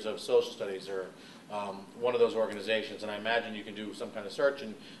Teachers of Social Studies are one of those organizations, and I imagine you can do some kind of search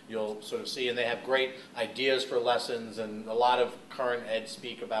and you'll sort of see, and they have great ideas for lessons and a lot of current ed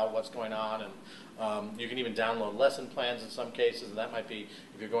speak about what's going on, and you can even download lesson plans in some cases, and that might be,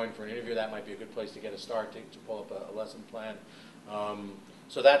 if you're going for an interview, that might be a good place to get a start to pull up a lesson plan.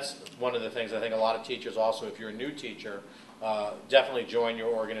 So that's one of the things. I think a lot of teachers also, if you're a new teacher, definitely join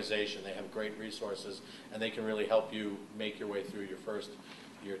your organization. They have great resources, and they can really help you make your way through your first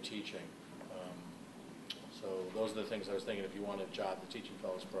year teaching. So those are the things I was thinking if you want a job, the Teaching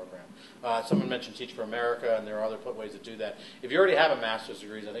Fellows Program. Someone mentioned Teach for America, and there are other ways to do that. If you already have a master's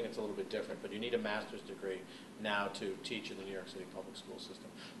degree, I think it's a little bit different, but you need a master's degree now to teach in the New York City public school system.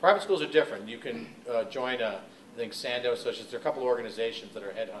 Private schools are different. You can join I think Sando Associates. There are a couple of organizations that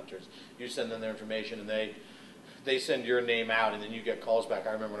are headhunters. You send them their information, and they send your name out and then you get calls back.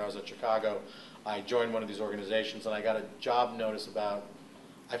 I remember when I was at Chicago, I joined one of these organizations and I got a job notice about,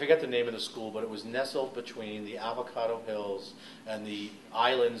 I forget the name of the school, but it was nestled between the Avocado Hills and the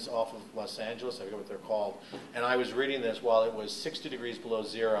islands off of Los Angeles. I forget what they're called. And I was reading this while it was 60 degrees below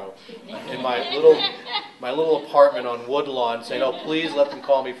zero in my little apartment on Woodlawn, saying, "Oh, please let them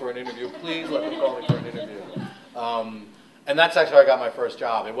call me for an interview. Please let them call me for an interview." And that's actually how I got my first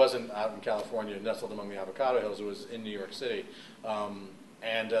job. It wasn't out in California, nestled among the Avocado Hills. It was in New York City.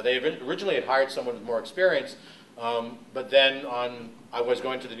 They originally had hired someone with more experience, but then I was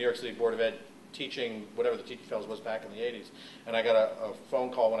going to the New York City Board of Ed teaching whatever the teaching fellows was back in the 80s, and I got a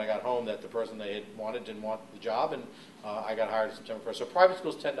phone call when I got home that the person they had wanted didn't want the job, and I got hired September 1st. So private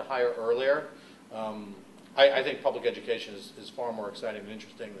schools tend to hire earlier. I think public education is far more exciting and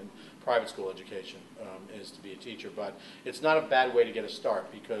interesting than private school education is to be a teacher, but it's not a bad way to get a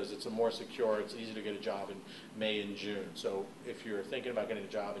start because it's a more secure, it's easy to get a job in May and June. So if you're thinking about getting a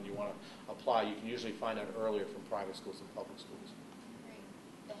job and you want to apply, you can usually find out earlier from private schools than public schools.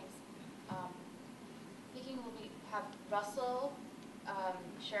 Great, thanks. Thinking we'll have Russell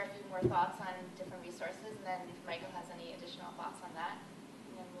share a few more thoughts on different resources, and then if Michael has any additional thoughts on that,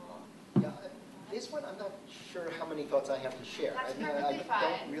 and then we'll... Yeah, this one, I'm not sure how many thoughts I have to share. That's I perfectly fine.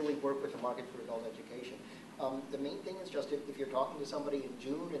 don't really work with the market for adult education. The main thing is just if you're talking to somebody in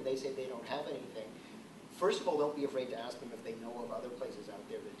June and they say they don't have anything, first of all, don't be afraid to ask them if they know of other places out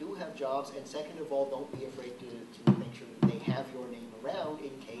there that do have jobs, and second of all, don't be afraid to make sure that they have your name around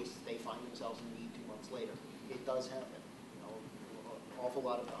in case they find themselves in need 2 months later. It does happen. An awful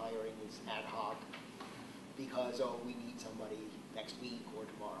lot of the hiring is ad hoc because, oh, we need somebody next week or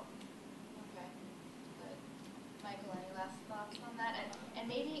tomorrow. Okay, good. Michael, any last thoughts on that? And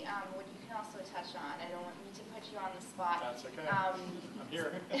maybe what you can also touch on, I don't want me to put you on the spot. That's okay. I'm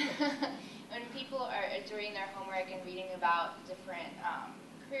here. When people are doing their homework and reading about different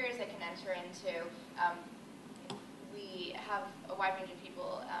careers they can enter into, we have a wide range of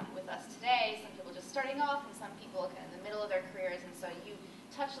people with us today, some people just starting off and some people kind of in the middle of their careers, and so you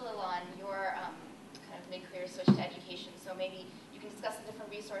touched a little on your kind of mid-career switch to education, so maybe you can discuss the different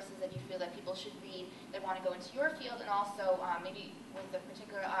resources that you feel that people should read that want to go into your field, and also maybe with a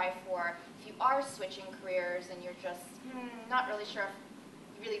particular eye for if you are switching careers and you're just not really sure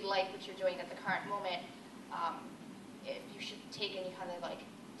if you really like what you're doing at the current moment, if you should take any kind of like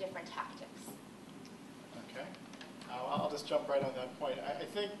different tactics. Okay. I'll just jump right on that point. I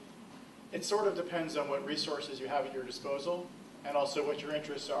think it sort of depends on what resources you have at your disposal and also what your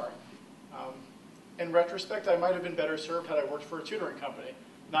interests are. In retrospect, I might have been better served had I worked for a tutoring company,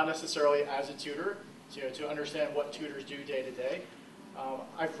 not necessarily as a tutor, to understand what tutors do day to day.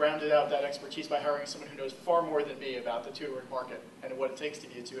 I've rounded out that expertise by hiring someone who knows far more than me about the tutoring market and what it takes to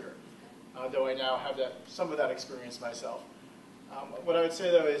be a tutor, though I now have some of that experience myself. What I would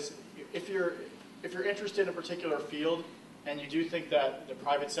say, though, is if you're interested in a particular field and you do think that the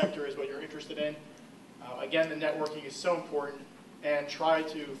private sector is what you're interested in, again, the networking is so important, and try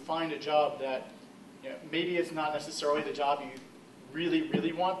to find a job that maybe it's not necessarily the job you really,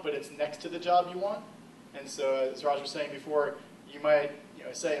 really want, but it's next to the job you want. And so, as Raj was saying before, you might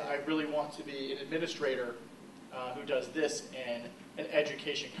say, I really want to be an administrator who does this in an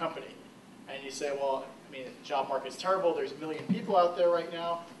education company. And you say, well, I mean, the job market's terrible. There's 1 million people out there right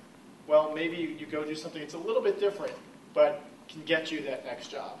now. Well, maybe you go do something that's a little bit different, but can get you that next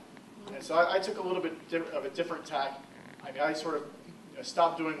job. And so I took a little bit of a different tack. I mean, I sort of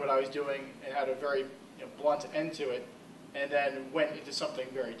stopped doing what I was doing and had a very blunt end to it, and then went into something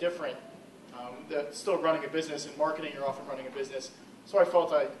very different. That's still running a business. In marketing, you're often running a business. So I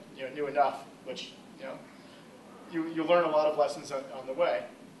felt I knew enough, which you learn a lot of lessons on the way.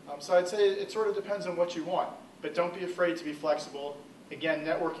 So I'd say it sort of depends on what you want, but don't be afraid to be flexible. Again,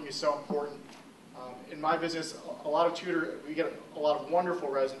 networking is so important. In my business, we get a lot of wonderful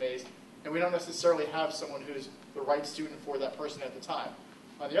resumes, and we don't necessarily have someone who's the right student for that person at the time.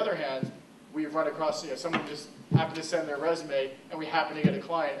 On the other hand, we've run across someone just happened to send their resume, and we happen to get a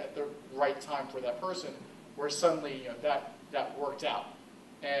client at the right time for that person, where suddenly that worked out.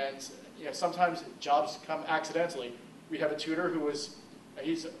 And sometimes jobs come accidentally. We have a tutor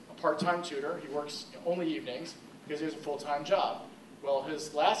he's a part-time tutor. He works only evenings because he has a full-time job. Well,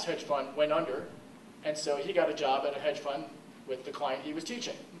 his last hedge fund went under, and so he got a job at a hedge fund with the client he was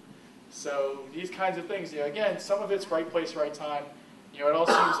teaching. So these kinds of things, again, some of it's right place, right time. It all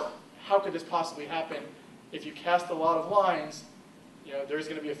seems, how could this possibly happen? If you cast a lot of lines, there's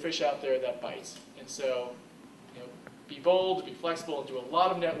going to be a fish out there that bites. And so, be bold, be flexible, and do a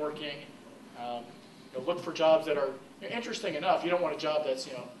lot of networking. Look for jobs that are interesting enough. You don't want a job that's,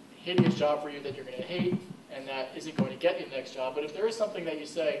 hideous job for you that you're going to hate, and that isn't going to get you the next job. But if there is something that you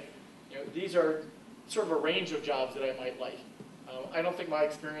say, these are sort of a range of jobs that I might like. I don't think my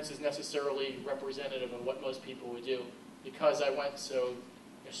experience is necessarily representative of what most people would do because I went so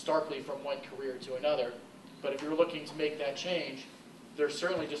starkly from one career to another. But if you're looking to make that change, there's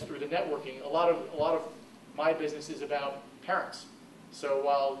certainly just through the networking. A lot of my business is about parents. So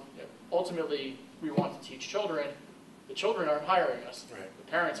while ultimately we want to teach children, the children aren't hiring us. Right.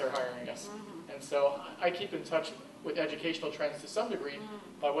 The parents are hiring us. And so I keep in touch with educational trends to some degree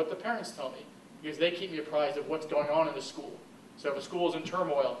by what the parents tell me, because they keep me apprised of what's going on in the school. So if a school is in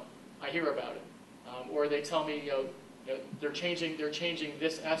turmoil, I hear about it. Or they tell me, they're changing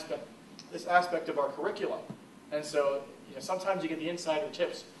this aspect of our curriculum. And so sometimes you get the insider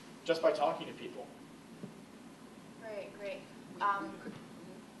tips just by talking to people. Great.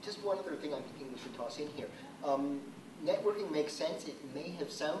 Just one other thing I'm thinking we should toss in here. Networking makes sense. It may have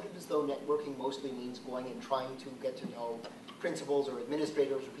sounded as though networking mostly means going and trying to get to know principals or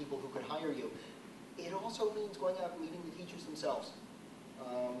administrators or people who could hire you. It also means going out and meeting the teachers themselves.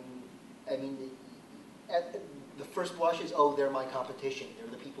 I mean, at the first blush is, oh, they're my competition. They're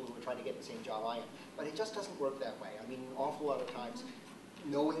the people who are trying to get the same job I am. But it just doesn't work that way. I mean, an awful lot of times,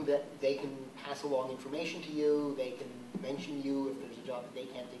 knowing that they can pass along information to you, they can mention you if there's a job that they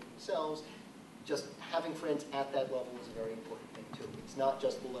can't take themselves, just having friends at that level is a very important thing, too. It's not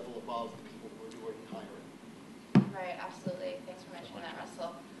just the level above the people who are doing the hiring. Right, absolutely. Thanks for mentioning that,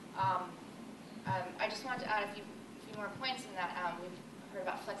 Russell. I just wanted to add a few more points in that. We've heard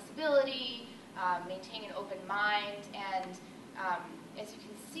about flexibility, maintaining an open mind, and as you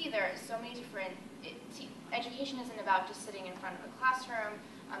can see, there are so many different, education isn't about just sitting in front of a classroom.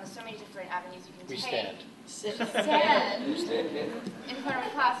 There's so many different avenues you can We take. stand. In front of a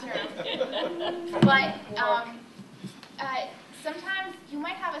classroom. But sometimes you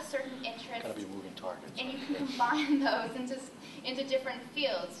might have a certain interest, Gotta be moving targets. and you can combine those into different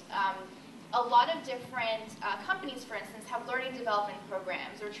fields. A lot of different companies, for instance, have learning development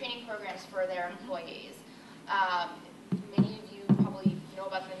programs or training programs for their employees. Many of you probably know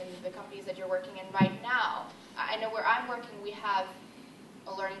about them in the companies that you're working in right now. I know where I'm working, we have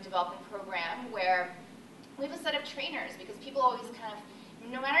a learning development program where we have a set of trainers, because people always kind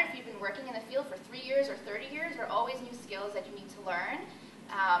of, no matter if you've been working in the field for 3 years or 30 years, there are always new skills that you need to learn,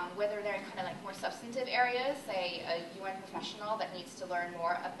 whether they're in kind of like more substantive areas, say a UN professional that needs to learn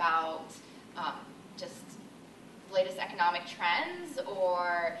more about just latest economic trends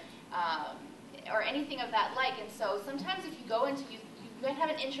or anything of that like. And so sometimes if you go into, you might have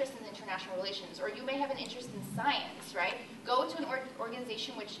an interest in international relations, or you may have an interest in science, right? Go to an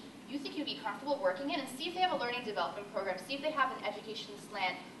organization which you think you'd be comfortable working in and see if they have a learning development program, see if they have an education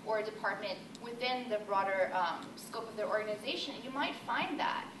slant or a department within the broader scope of their organization. And you might find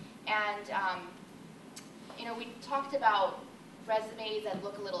that. And, we talked about resumes that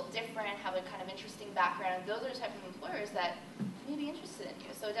look a little different, have a kind of interesting background. Those are the type of employers that may be interested in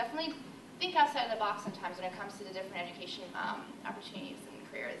you. So definitely think outside the box sometimes when it comes to the different education opportunities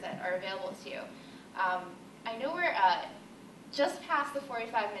and careers that are available to you. I know we're just past the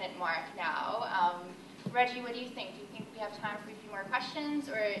 45-minute mark now. Reggie, what do you think? Do you think we have time for a few more questions,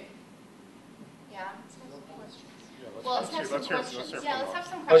 or yeah? Well, let's have some questions. Yeah, let's have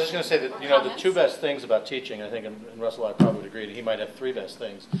some questions. I was just going to say that, the comments. two best things about teaching, I think, and Russell I probably would agree, and he might have three best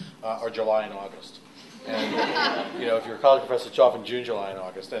things, are July and August. And, if you're a college professor, it's often June, July, and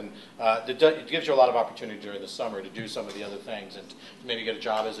August. And it gives you a lot of opportunity during the summer to do some of the other things and to maybe get a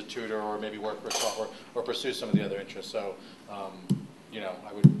job as a tutor or maybe work for software or pursue some of the other interests. So, I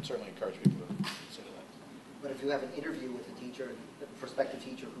would certainly encourage people to consider that. But if you have an interview with a teacher, a prospective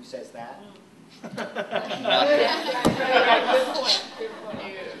teacher who says that, Good point.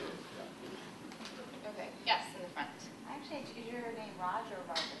 Okay. Yes, in the front. Actually, is your name Raj or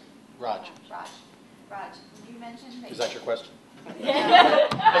Roger? Raj, Raj, you mentioned that. is that your question?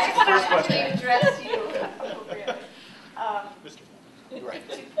 That's the first question. I addressed you appropriately. Right.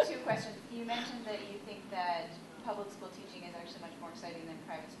 Two questions. You mentioned that you think that public school teaching is actually much more exciting than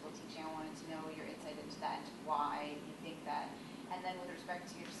private school teaching. I wanted to know your insight into that, why you think that. And then with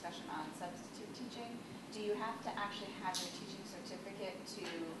respect to your discussion on substitute teaching, do you have to actually have your teaching certificate to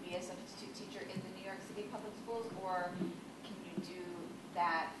be a substitute teacher in the New York City public schools, or can you do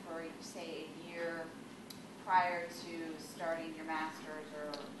that for, say, a year prior to starting your master's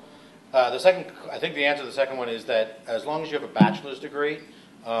or I think the answer to the second one is that as long as you have a bachelor's degree,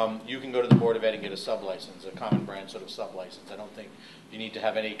 you can go to the Board of Ed and get a sub-license, a common brand sort of sub-license. I don't think you need to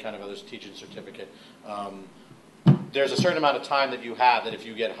have any kind of other teaching certificate. There's a certain amount of time that you have that if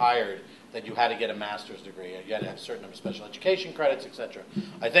you get hired, that you had to get a master's degree. You had to have a certain number of special education credits, etc.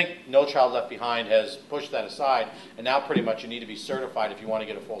 I think No Child Left Behind has pushed that aside, and now pretty much you need to be certified if you want to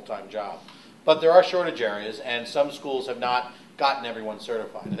get a full-time job. But there are shortage areas, and some schools have not gotten everyone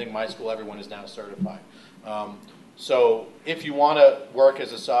certified. I think my school, everyone is now certified. So if you want to work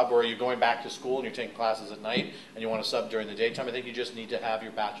as a sub, or you're going back to school and you're taking classes at night and you want to sub during the daytime, I think you just need to have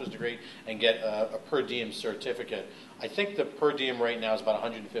your bachelor's degree and get a per diem certificate. I think the per diem rate now is about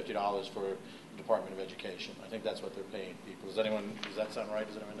 $150 for the Department of Education. I think that's what they're paying people. Does that sound right?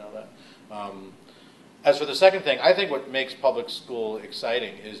 Does anyone know that? As for the second thing, I think what makes public school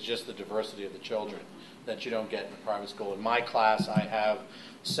exciting is just the diversity of the children that you don't get in a private school. In my class, I have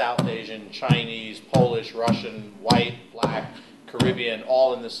South Asian, Chinese, Polish, Russian, white, black, Caribbean,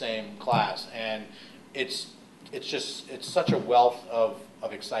 all in the same class. And it's such a wealth of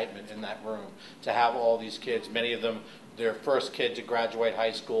excitement in that room to have all these kids, many of them their first kid to graduate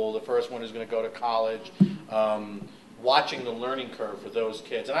high school, the first one who's going to go to college, watching the learning curve for those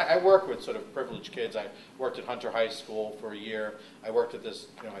kids. And I work with sort of privileged kids. I worked at Hunter High School for a year. I worked at this,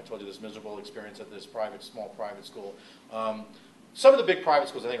 I told you this miserable experience at this small private school. Some of the big private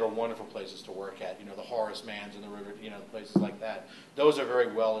schools I think are wonderful places to work at, the Horace Manns and the River, places like that. Those are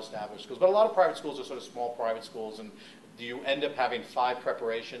very well-established schools. But a lot of private schools are sort of small private schools, and you end up having 5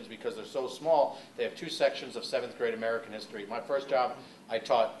 preparations because they're so small. They have 2 sections of 7th grade American history. My first job, I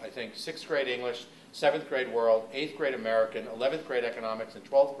taught, I think, 6th grade English, 7th grade world, 8th grade American, 11th grade economics, and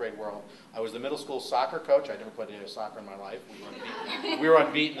 12th grade world. I was the middle school soccer coach. I never played any soccer in my life. We were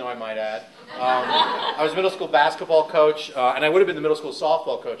unbeaten, though, I might add. I was a middle school basketball coach, and I would have been the middle school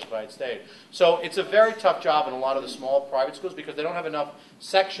softball coach if I had stayed. So it's a very tough job in a lot of the small private schools because they don't have enough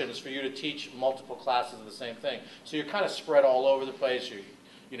sections for you to teach multiple classes of the same thing. So you're kind of spread all over the place. You're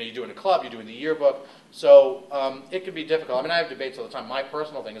doing a club, you're doing the yearbook. So it can be difficult. I mean, I have debates all the time. My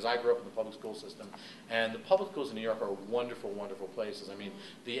personal thing is I grew up in the public school system, and the public schools in New York are wonderful, wonderful places. I mean,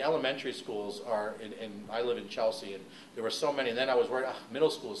 the elementary schools are, I live in Chelsea, and there were so many, and then I was worried, middle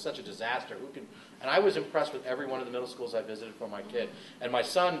school is such a disaster. And I was impressed with every one of the middle schools I visited for my kid. And my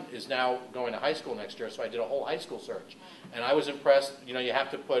son is now going to high school next year, so I did a whole high school search. And I was impressed. You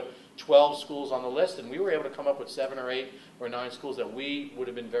have to put 12 schools on the list, and we were able to come up with 7 or 8 or 9 schools that we would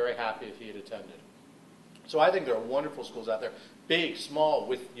have been very happy if he had attended. So I think there are wonderful schools out there, big, small,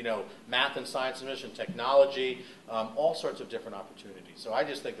 with math and science and mission, technology, all sorts of different opportunities. So I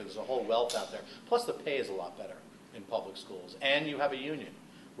just think that there's a whole wealth out there. Plus the pay is a lot better in public schools, and you have a union,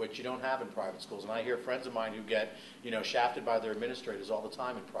 which you don't have in private schools. And I hear friends of mine who get shafted by their administrators all the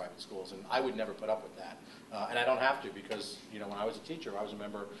time in private schools, and I would never put up with that. And I don't have to because when I was a teacher, I was a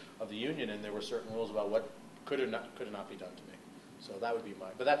member of the union, and there were certain rules about what could or not be done to me. So that would be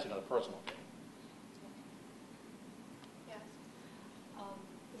but that's another personal thing.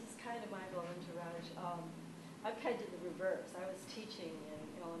 This is kind of mind-blowing to Raj. I kind of did the reverse. I was teaching in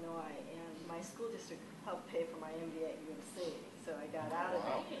Illinois, and my school district helped pay for my MBA at UC, so I got out of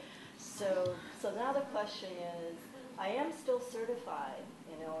it. So now the question is, I am still certified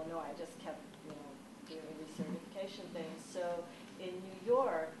in Illinois. I just kept doing recertification things. So in New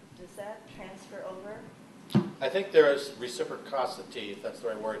York, does that transfer over? I think there is reciprocity, if that's the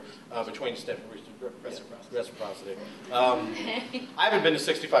right word, between reciprocity. I haven't been to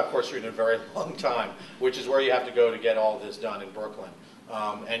 65 Court Street in a very long time, which is where you have to go to get all of this done in Brooklyn.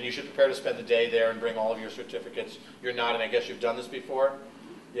 And you should prepare to spend the day there and bring all of your certificates. You're not, and I guess you've done this before?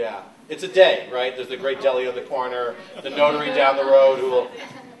 Yeah. It's a day, right? There's the great deli on the corner, the notary down the road who will...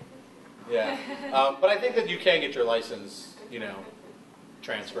 Yeah. But I think that you can get your license,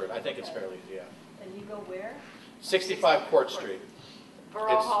 transferred. I think it's fairly easy, yeah. And you go where? 65 Court Street.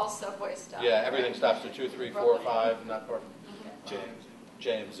 Borough Hall subway stop. Yeah, everything stops at 2, 3, 4, 5, not Court.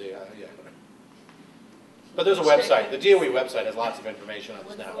 JMZ, yeah. But there's a website. The DOE website has lots of information on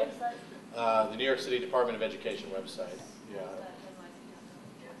this now. What's the website? The New York City Department of Education website. Yeah.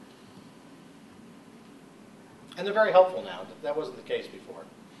 And they're very helpful now. That wasn't the case before.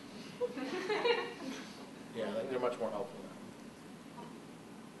 Yeah, they're much more helpful now.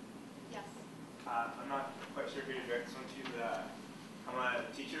 Yes. I'm not quite sure who to direct this one to, but I'm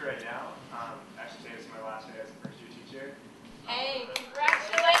a teacher right now. Actually, today is my last day as a first-year teacher. Hey,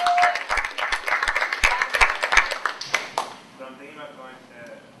 congratulations! So I'm thinking about going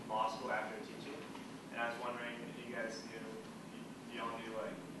to law school after teaching, and I was wondering if you guys y'all do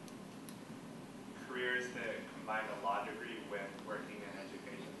like careers that combine a law degree with working in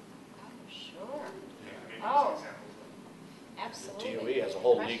education. Oh, sure. Maybe Oh. some examples. Absolutely. DOE has a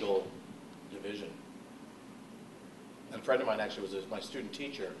whole legal division. And a friend of mine actually was my student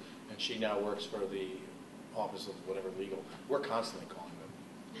teacher, and she now works for the Office of whatever legal. We're constantly calling them.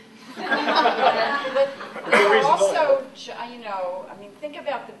 But there are also, you know, I mean, think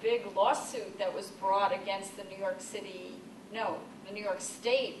about the big lawsuit that was brought against the New York State,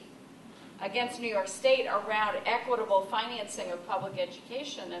 against New York State around equitable financing of public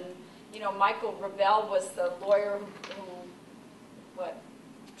education. And, you know, Michael Rebell was the lawyer who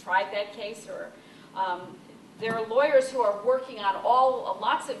tried that case, or there are lawyers who are working on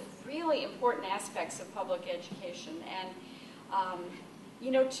lots of really important aspects of public education. And, you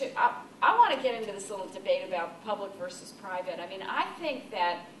know, I want to get into this little debate about public versus private. I mean, I think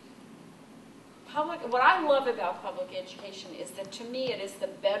that what I love about public education is that, to me, it is the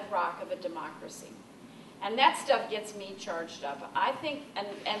bedrock of a democracy. And that stuff gets me charged up. I think,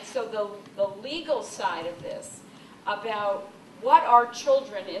 and so the legal side of this, about what are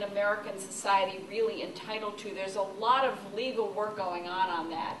children in American society really entitled to, there's a lot of legal work going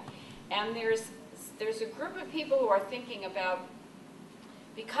on that. And there's a group of people who are thinking about,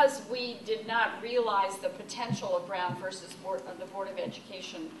 because we did not realize the potential of Brown versus the Board of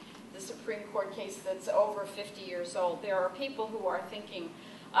Education, the Supreme Court case that's over 50 years old, there are people who are thinking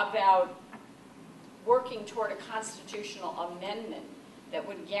about working toward a constitutional amendment that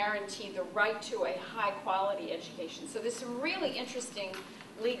would guarantee the right to a high-quality education. So there's some really interesting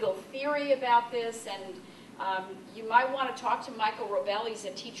legal theory about this, and you might want to talk to Michael Rebell. He's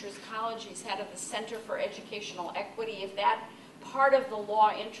at Teachers College. He's head of the Center for Educational Equity, if that part of the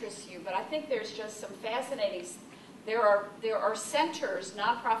law interests you. But I think there's just some fascinating, there are centers,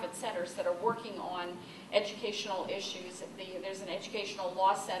 nonprofit centers, that are working on educational issues. There's an educational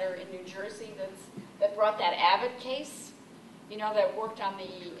law center in New Jersey that brought that Abbott case, you know, that worked on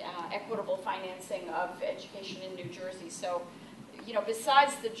the equitable financing of education in New Jersey. So, you know,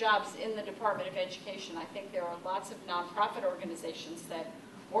 besides the jobs in the Department of Education, I think there are lots of nonprofit organizations that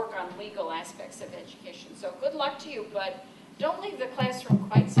work on legal aspects of education. So good luck to you, but don't leave the classroom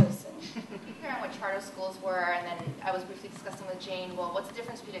quite so soon. Figuring out what charter schools were, and then I was briefly discussing with Jane, well, what's the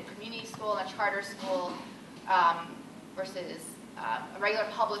difference between a community school and a charter school versus a regular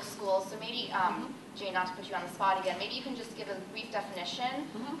public school? So maybe, Jane, not to put you on the spot again, maybe you can just give a brief definition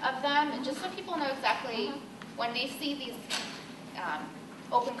of them, and just so people know exactly when they see these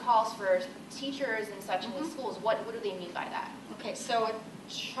open calls for teachers and such in the schools, what do they mean by that? Okay, so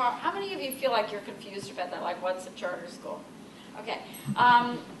how many of you feel like you're confused about that? Like, what's a charter school? Okay.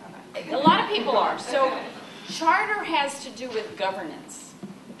 A lot of people are. So charter has to do with governance.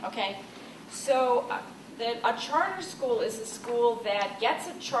 Okay? So a charter school is a school that gets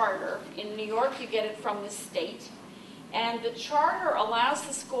a charter. In New York, you get it from the state. And the charter allows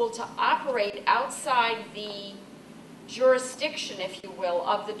the school to operate outside the jurisdiction, if you will,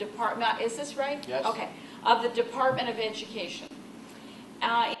 of the department. Is this right? Yes. Okay. Of the Department of Education.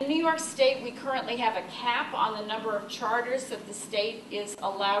 In New York State, we currently have a cap on the number of charters that the state is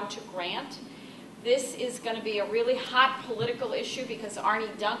allowed to grant. This is going to be a really hot political issue because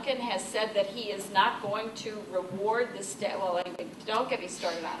Arnie Duncan has said that he is not going to reward the state. Well, anyway, don't get me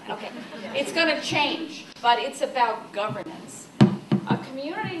started on it. Okay. It's going to change, but it's about governance. A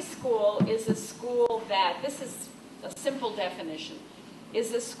community school is a school that, this is a simple definition,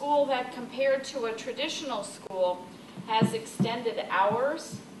 is a school that, compared to a traditional school, has extended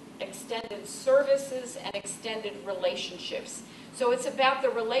hours, extended services, and extended relationships. So it's about the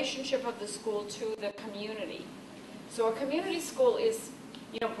relationship of the school to the community. So a community school is,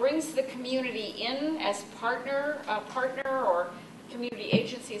 you know, brings the community in as partner or community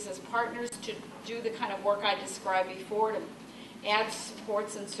agencies as partners to do the kind of work I described before, to add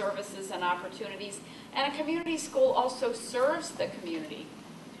supports and services and opportunities. And a community school also serves the community.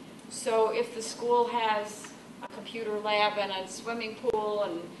 So if the school has a computer lab and a swimming pool,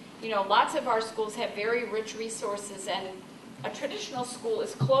 and, you know, lots of our schools have very rich resources, and a traditional school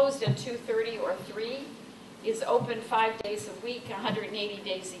is closed at 2:30 or 3, is open 5 days a week, 180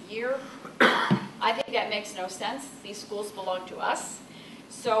 days a year. I think that makes no sense. These schools belong to us.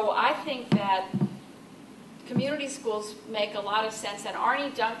 So I think that community schools make a lot of sense, and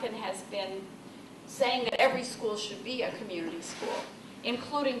Arnie Duncan has been saying that every school should be a community school,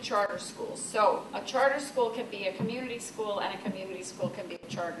 including charter schools. So a charter school can be a community school, and a community school can be a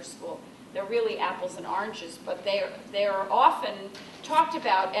charter school. They're really apples and oranges, but they are often talked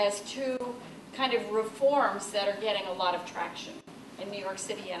about as two kind of reforms that are getting a lot of traction in New York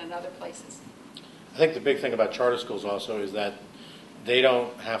City and in other places. I think the big thing about charter schools also is that they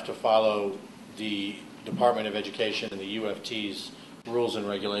don't have to follow the Department of Education and the UFT's rules and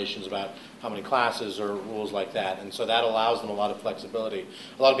regulations about how many classes or rules like that. And so that allows them a lot of flexibility.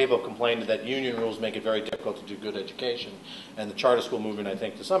 A lot of people have complained that union rules make it very difficult to do good education. And the charter school movement, I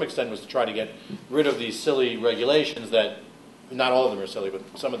think, to some extent was to try to get rid of these silly regulations that not all of them are silly, but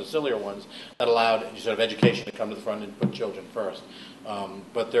some of the sillier ones that allowed sort of education to come to the front and put children first.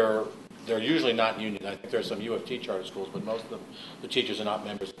 But they're usually not union. I think there's some U of T charter schools, but most of them, the teachers are not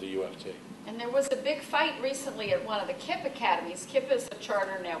members of the U of T. And there was a big fight recently at one of the KIPP academies. KIPP is a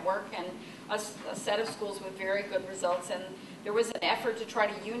charter network and a set of schools with very good results. And there was an effort to try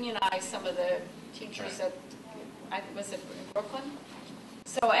to unionize some of the teachers at, was it in Brooklyn?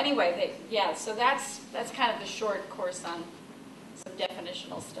 So anyway, so that's kind of the short course on some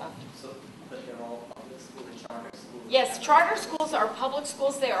definitional stuff. So, but they're all public school and charter schools? Yes, charter schools are public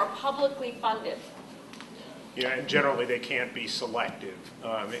schools. They are publicly funded. Yeah, and generally they can't be selective.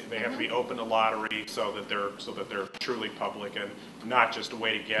 They have to be open to lottery so that they're truly public and not just a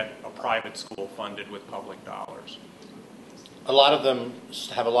way to get a private school funded with public dollars. A lot of them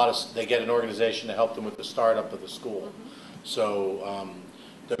have they get an organization to help them with the startup of the school. So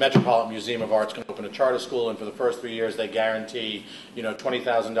the Metropolitan Museum of Art's going to open a charter school, and for the first 3 years they guarantee,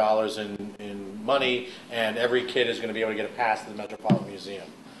 $20,000 in money, and every kid is going to be able to get a pass to the Metropolitan Museum.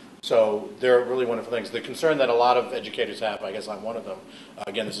 So they're really wonderful things. The concern that a lot of educators have, I guess I'm one of them,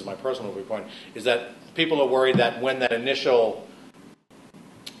 again, this is my personal viewpoint, is that people are worried that when that initial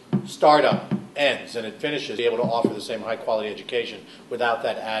startup ends and it finishes, be able to offer the same high-quality education without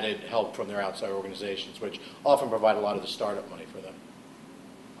that added help from their outside organizations, which often provide a lot of the startup money for them.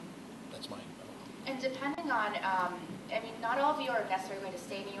 That's mine. And depending on, not all of you are necessarily going to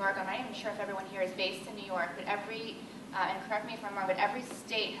stay in New York. I'm not even sure if everyone here is based in New York, but and correct me if I'm wrong, but every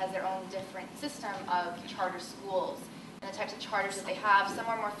state has their own different system of charter schools and the types of charters that they have. Some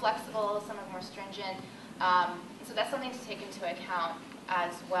are more flexible, some are more stringent. So that's something to take into account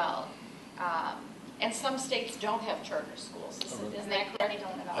as well. And some states don't have charter schools. Isn't that correct? They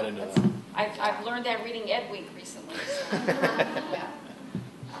don't at all. I didn't know that. I've learned that reading Ed Week recently. So. Yeah.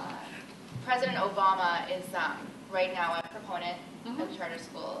 President Obama is right now a proponent of charter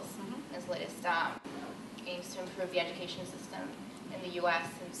schools. His latest aims to improve the education system in the U.S.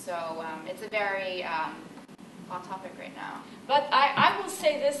 And so it's a very hot topic right now. But I will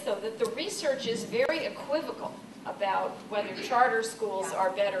say this, though, that the research is very equivocal about whether charter schools are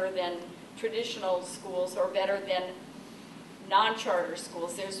better than traditional schools or better than non-charter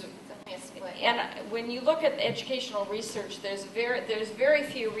schools. There's Definitely a split. And when you look at the educational research, there's very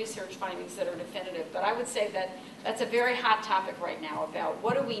few research findings that are definitive. But I would say that that's a very hot topic right now about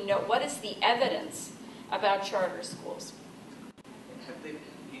what do we know, what is the evidence about charter schools. Have they been,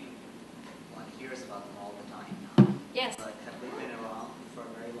 one hears about them all the time now. Yes. But have they been around for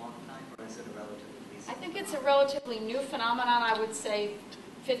a very long time, or is it a relatively recent I think it's a relatively new phenomenon. I would say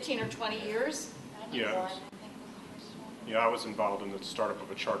 15 or 20 years. Yeah. Yeah, I was involved in the startup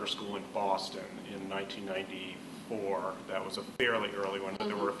of a charter school in Boston in 1994. That was a fairly early one, but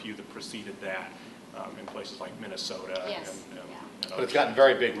there were a few that preceded that in places like Minnesota. Yes. And But it's gotten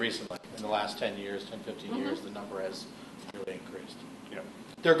very big recently. In the last 10 years, 10, 15 years, the number has really increased. Yeah.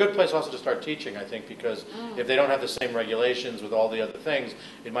 They're a good place also to start teaching, I think, because if they don't have the same regulations with all the other things,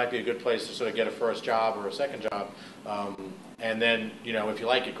 it might be a good place to sort of get a first job or a second job. And then, if you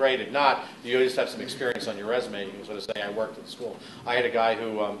like it, great. If not, you just have some experience on your resume. You can sort of say, I worked at the school. I had a guy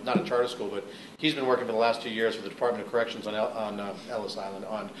who, not a charter school, but he's been working for the last 2 years for the Department of Corrections on Ellis Island,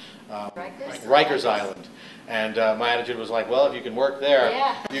 on Rikers Island. And my attitude was like, well, if you can work there,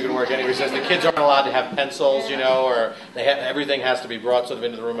 you can work anywhere. He says the kids aren't allowed to have pencils, or everything has to be brought sort of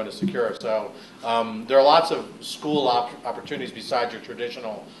into the room and is secure. So there are lots of school opportunities besides your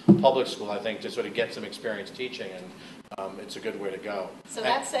traditional public school, I think, to sort of get some experience teaching. And it's a good way to go. So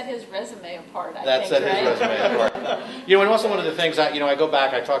that set his resume apart, I that think, set right? his resume apart. And also one of the things I go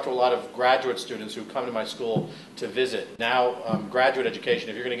back, I talk to a lot of graduate students who come to my school to visit. Now, graduate education,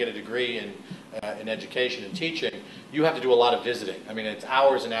 if you're going to get a degree in education and teaching, you have to do a lot of visiting. I mean, it's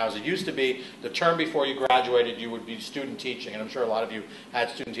hours and hours. It used to be the term before you graduated, you would be student teaching. And I'm sure a lot of you had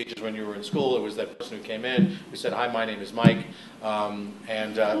student teachers when you were in school. It was that person who came in, who said, hi, my name is Mike,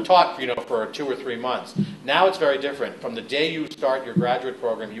 and taught, for 2 or 3 months. Now it's very different. From the day you start your graduate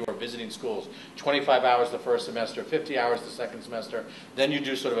program, you are visiting schools. 25 hours the first semester, 50 hours the second semester. Then you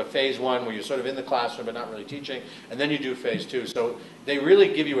do sort of a phase 1 where you're sort of in the classroom but not really teaching. And then you do phase 2. So they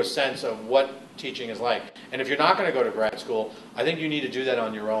really give you a sense of what teaching is like. And if you're not going to go to grad school, I think you need to do that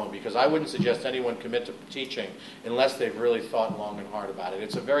on your own, because I wouldn't suggest anyone commit to teaching unless they've really thought long and hard about it.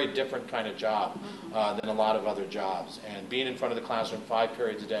 It's a very different kind of job than a lot of other jobs. And being in front of the classroom 5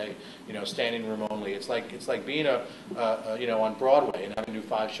 periods a day, standing room only, it's like being on Broadway and having to do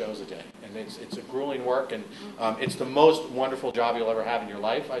 5 shows a day. And it's a grueling work, and it's the most wonderful job you'll ever have in your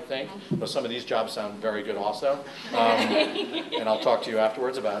life, I think. Though some of these jobs sound very good also. And I'll talk to you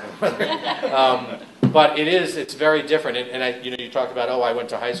afterwards about it. But it's very different. And you talked about, I went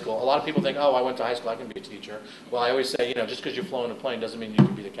to high school. A lot of people think, I went to high school, I can be a teacher. Well, I always say, just because you flew in a plane doesn't mean you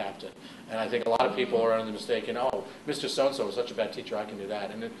can be the captain. And I think a lot of people are under the mistake, Mr. So-and-so was such a bad teacher, I can do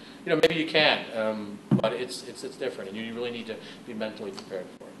that. And maybe you can, but it's different, and you really need to be mentally prepared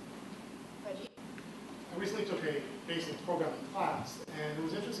for it. Reggie? I recently took a basic programming class, and it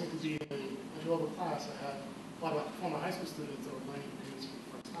was interesting to be in a global class. I had a lot of former high school students that were learning computers for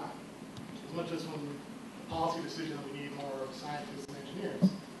the first time. As much as when the policy decision that we need more scientists and engineers,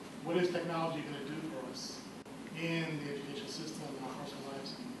 what is technology going to do for us in the education system and our personal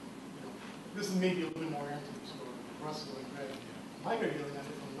lives? And, this is maybe a little bit more answers for Russell and Greg. Mike are dealing at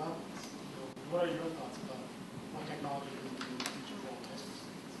different levels. What are your thoughts about what technology can do in the future for all high school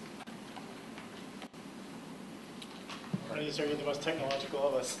students? These are the most technological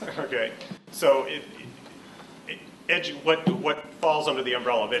of us. Okay, so what falls under the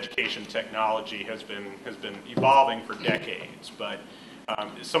umbrella of education technology has been evolving for decades, but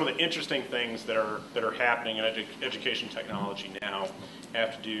some of the interesting things that are happening in education technology now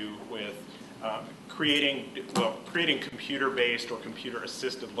have to do with creating computer-based or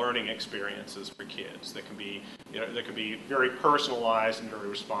computer-assisted learning experiences for kids that can be very personalized and very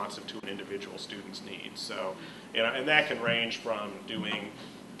responsive to an individual student's needs. So, and that can range from doing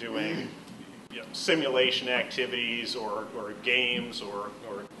simulation activities or games or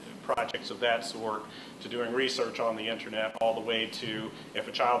projects of that sort, to doing research on the internet, all the way to if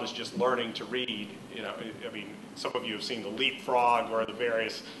a child is just learning to read. Some of you have seen the leapfrog or the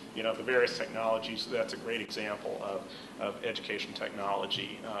various technologies. That's a great example of education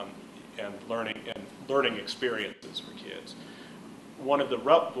technology and learning experiences for kids. One of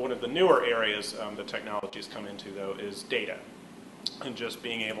the newer areas that technology has come into, though, is data, and just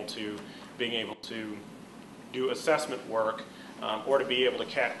being able to do assessment work, or to be able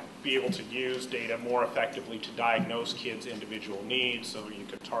to use data more effectively to diagnose kids' individual needs, so you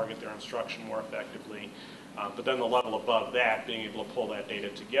can target their instruction more effectively. But then the level above that, being able to pull that data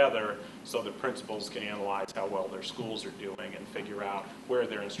together so that principals can analyze how well their schools are doing and figure out where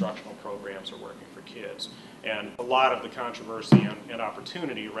their instructional programs are working for kids. And a lot of the controversy and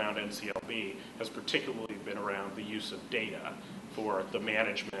opportunity around NCLB has particularly been around the use of data for the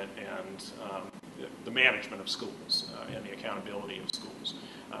management and the management of schools and the accountability of schools.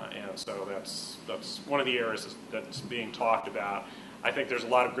 And so that's one of the areas that's being talked about. I think there's a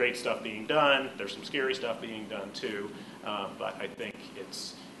lot of great stuff being done. There's some scary stuff being done too, but I think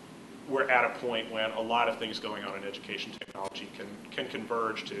we're at a point when a lot of things going on in education technology can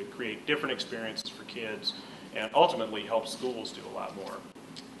converge to create different experiences for kids and ultimately help schools do a lot more.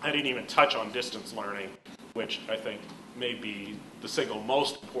 I didn't even touch on distance learning, which I think may be the single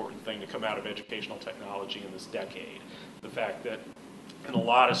most important thing to come out of educational technology in this decade. The fact that in a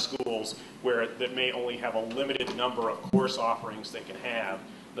lot of schools that may only have a limited number of course offerings they can have,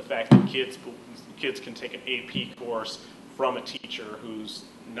 the fact that kids can take an AP course from a teacher who's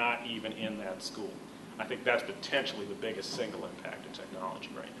not even in that school. I think that's potentially the biggest single impact of technology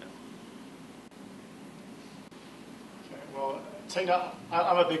right now. Okay, well,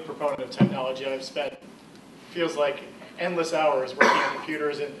 I'm a big proponent of technology. I've spent, feels like, endless hours working on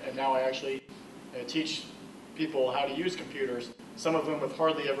computers, and now I actually teach people how to use computers, some of them have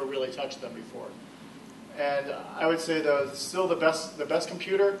hardly ever really touched them before. And I would say, though, still the best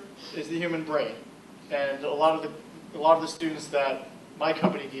computer is the human brain. And a lot of the students that my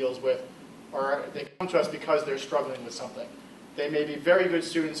company deals with they come to us because they're struggling with something. They may be very good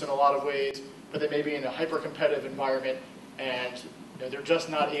students in a lot of ways, but they may be in a hyper-competitive environment, and they're just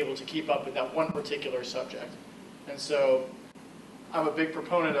not able to keep up with that one particular subject. And so I'm a big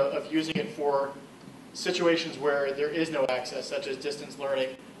proponent of using it for situations where there is no access, such as distance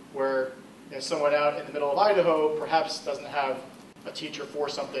learning, where someone out in the middle of Idaho perhaps doesn't have a teacher for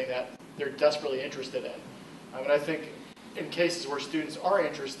something that they're desperately interested in. And I think in cases where students are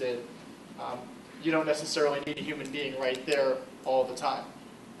interested, you don't necessarily need a human being right there all the time.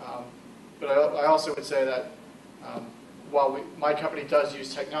 But I also would say that while my company does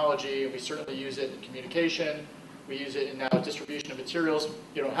use technology, and we certainly use it in communication, we use it in now distribution of materials,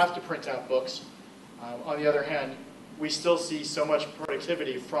 you don't have to print out books. On the other hand, we still see so much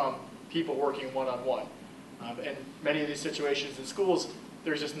productivity from people working one-on-one. And many of these situations in schools,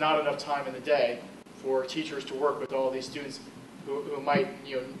 there's just not enough time in the day for teachers to work with all these students who might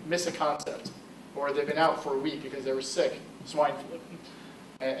miss a concept, or they've been out for a week because they were sick, swine flu,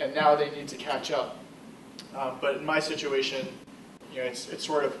 and now they need to catch up. But in my situation, it's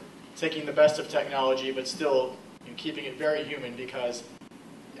sort of taking the best of technology, but still keeping it very human, because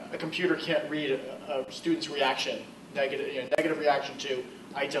a computer can't read a student's reaction, negative reaction to,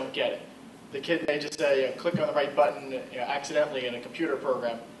 I don't get it. the kid may just say, click on the right button accidentally in a computer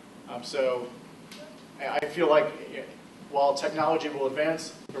program. So I feel like while technology will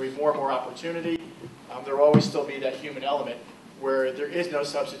advance, there will be more and more opportunity. There will always still be that human element where there is no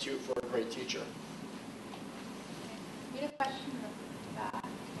substitute for a great teacher. We had a question in the back.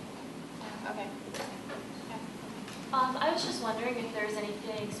 Okay. I was just wondering if there's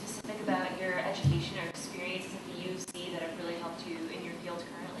anything specific about your education or experiences at the UC that have really helped you in your field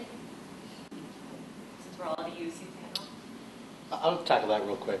currently? Since we're all at a UC panel. I'll tackle that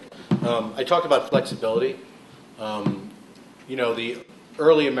real quick. I talked about flexibility. The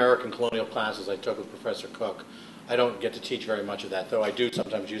early American colonial classes I took with Professor Cook, I don't get to teach very much of that, though I do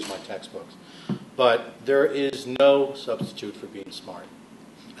sometimes use my textbooks. But there is no substitute for being smart.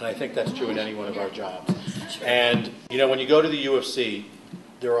 And I think that's true in any one of our jobs. And, when you go to the U of C,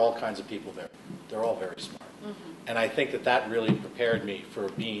 there are all kinds of people there. They're all very smart. And I think that really prepared me for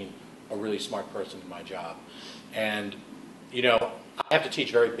being a really smart person in my job. And, I have to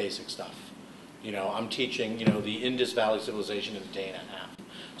teach very basic stuff. I'm teaching, the Indus Valley Civilization in a day and a half.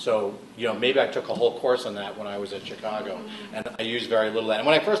 So, maybe I took a whole course on that when I was at Chicago, and I used very little of that. And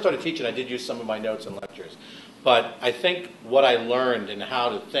when I first started teaching, I did use some of my notes and lectures. But I think what I learned and how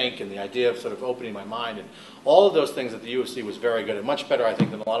to think and the idea of sort of opening my mind and all of those things at the U of C was very good and much better, I think,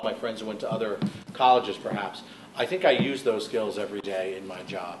 than a lot of my friends who went to other colleges, perhaps. I think I use those skills every day in my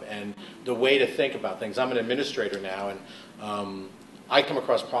job. And the way to think about things, I'm an administrator now, and I come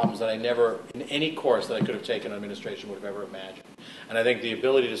across problems that I never, in any course that I could have taken on administration, would have ever imagined. And I think the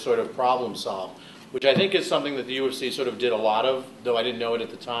ability to sort of problem solve, which I think is something that the U of C sort of did a lot of, though I didn't know it at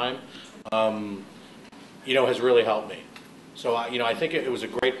the time, has really helped me. So, I think it was a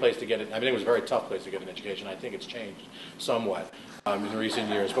great place to get it. I mean, it was a very tough place to get an education. I think it's changed somewhat in recent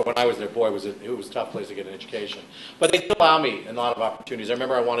years. But when I was there, boy, it was a tough place to get an education. But they did allow me a lot of opportunities. I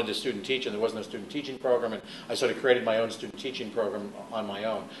remember I wanted to student teach, and there wasn't a student teaching program, and I sort of created my own student teaching program on my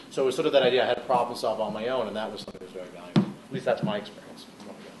own. So it was sort of that idea I had to problem solve on my own, and that was something that was very valuable. At least that's my experience.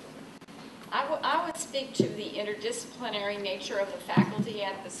 I would speak to the interdisciplinary nature of the faculty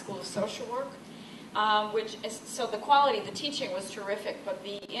at the School of Social Work. So the quality of the teaching was terrific, but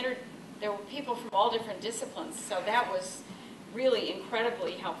there were people from all different disciplines, so that was really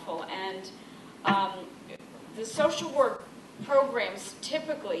incredibly helpful. And the social work programs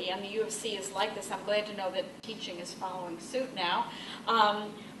typically, and the U of C is like this, I'm glad to know that teaching is following suit now,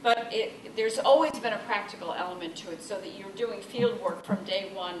 but there's always been a practical element to it, so that you're doing field work from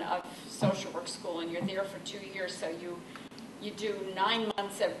day one of social work school, and you're there for 2 years, so you do 9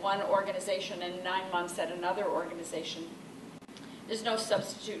 months at one organization and 9 months at another organization. There's no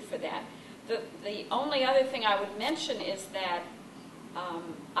substitute for that. The only other thing I would mention is that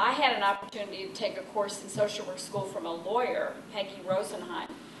I had an opportunity to take a course in social work school from a lawyer, Peggy Rosenheim,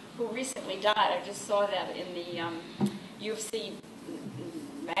 who recently died. I just saw that in the U of C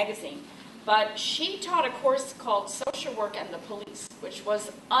magazine. But she taught a course called Social Work and the Police, which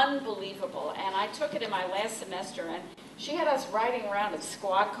was unbelievable. And I took it in my last semester, and she had us riding around in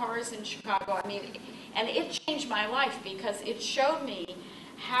squad cars in Chicago. I mean, and it changed my life because it showed me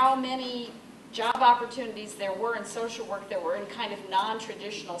how many job opportunities there were in social work that were in kind of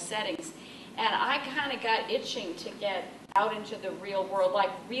non-traditional settings. And I kind of got itching to get out into the real world,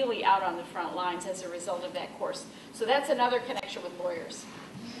 like really out on the front lines as a result of that course. So that's another connection with lawyers.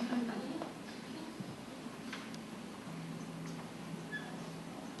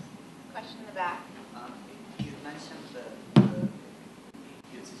 Question in the back. You mentioned that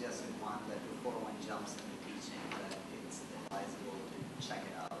you suggested that before one jumps into teaching, that it's advisable to check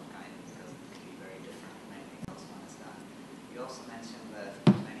it out, kind of, because it can be very different from anything else one has done. You also mentioned that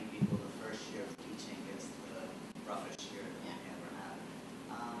many people, the first year of teaching is the roughest year that they ever have.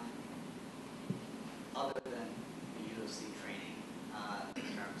 Other than the U of C training, in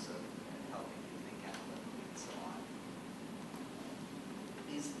terms of helping you think analytically and so on,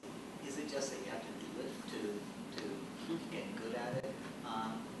 is it just that you have to do it to get good at it?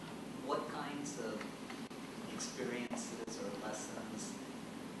 What kinds of experiences or lessons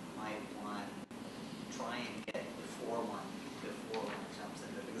might one try and get before one jumps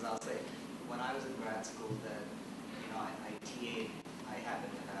into it? Because I'll say, when I was in grad school, that I TA'd, I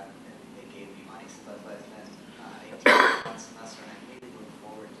happened to have, they gave me mice, but then I TA'd one semester and I really looked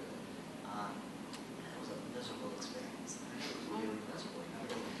forward to it. It was a miserable experience. It was really miserable.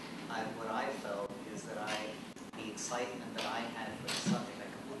 What I felt is that the excitement that I had for the subject, I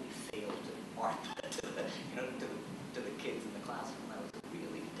completely failed to impart that to the kids in the classroom. That was a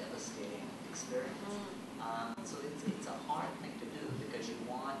really devastating experience. So it's a hard thing to do because you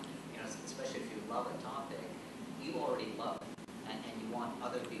want, especially if you love a topic, you already love it, and you want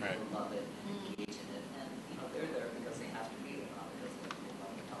other people to love it.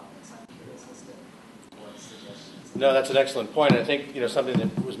 No, that's an excellent point. I think something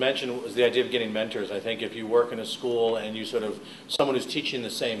that was mentioned was the idea of getting mentors. I think if you work in a school and you sort of someone who's teaching the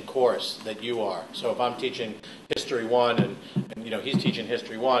same course that you are. So if I'm teaching History 1 and he's teaching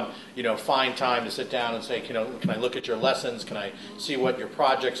History 1, find time to sit down and say, can I look at your lessons? Can I see what your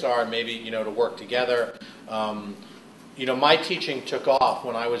projects are? Maybe to work together. My teaching took off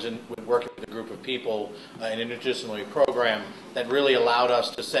when I was working with a group of people in an interdisciplinary program that really allowed us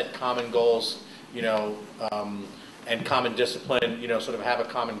to set common goals, and common discipline, sort of have a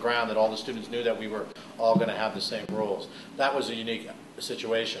common ground that all the students knew that we were all going to have the same rules. That was a unique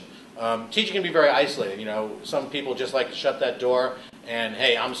situation. Teaching can be very isolating. Some people just like to shut that door and,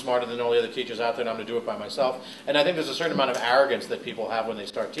 hey, I'm smarter than all the other teachers out there and I'm going to do it by myself. And I think there's a certain amount of arrogance that people have when they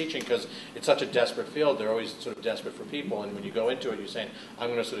start teaching because it's such a desperate field. They're always sort of desperate for people. And when you go into it, you're saying, I'm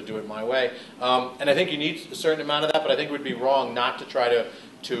going to sort of do it my way. And I think you need a certain amount of that, but I think it would be wrong not to try to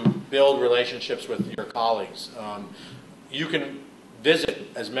build relationships with your colleagues. You can visit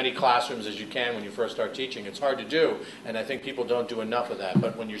as many classrooms as you can when you first start teaching. It's hard to do, and I think people don't do enough of that.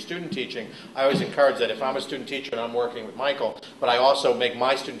 But when you're student teaching, I always encourage that if I'm a student teacher and I'm working with Michael, but I also make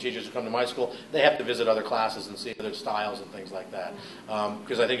my student teachers who come to my school, they have to visit other classes and see other styles and things like that.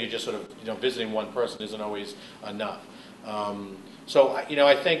 Because I think you just sort of, visiting one person isn't always enough. So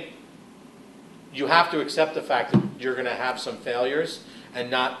I think you have to accept the fact that you're going to have some failures and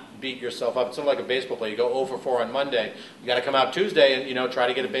not beat yourself up. It's sort of like a baseball play. You go 0 for 4 on Monday. You got to come out Tuesday and try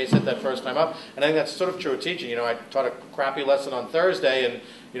to get a base hit that first time up. And I think that's sort of true of teaching. I taught a crappy lesson on Thursday,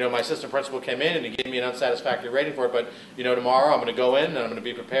 and my assistant principal came in and he gave me an unsatisfactory rating for it. But tomorrow I'm going to go in and I'm going to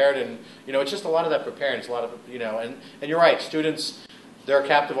be prepared. And it's just a lot of that preparing. It's a lot of and you're right. Students, they're a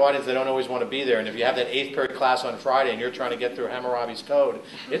captive audience. They don't always want to be there. And if you have that 8th period class on Friday and you're trying to get through Hammurabi's code,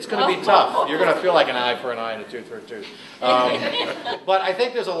 it's going to be tough. You're going to feel like an eye for an eye and a tooth for a tooth. But I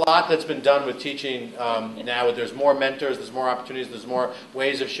think there's a lot that's been done with teaching now. There's more mentors, there's more opportunities, there's more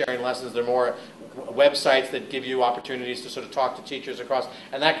ways of sharing lessons, there are more websites that give you opportunities to sort of talk to teachers across,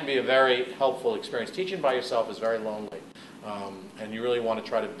 and that can be a very helpful experience. Teaching by yourself is very lonely. And you really want to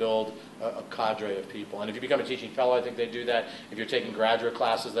try to build a cadre of people. And if you become a teaching fellow, I think they do that. If you're taking graduate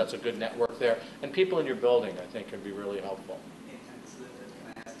classes, that's a good network there. And people in your building, I think, can be really helpful. Hey, thanks.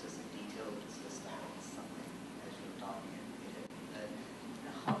 Can I ask just a detailed something as you were talking?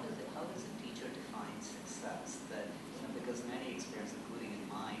 How does a teacher define success? Because many experience, including in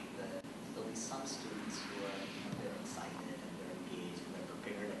mine, that there'll be some students who are they're excited and they're engaged and they're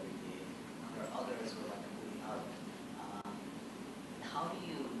prepared every day. There are others who are like moving out. How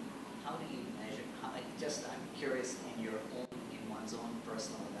do you measure? I'm curious in one's own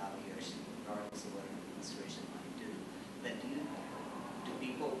personal evaluation, regardless of what an administration might do. That do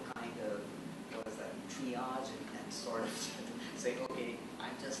people kind of triage and sort of say, okay,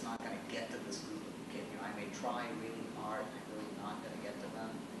 I'm just not going to get to this group of kids. I may try really hard, I'm really not going to get to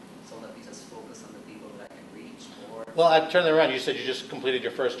them. So let me just focus on the people that I can reach. Or well, I'd turn that around. You said you just completed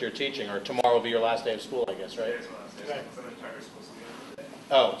your first year teaching, or tomorrow will be your last day of school, I guess, right?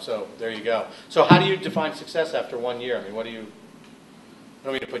 Oh, so there you go. So how do you define success after 1 year? I mean, I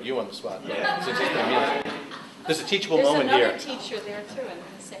don't mean to put you on the spot. But there's a teachable moment here. There's another teacher there, too, in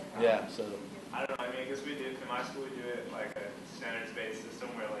the same room. Yeah, so. I don't know, I guess we do, in my school, we do it like a standards-based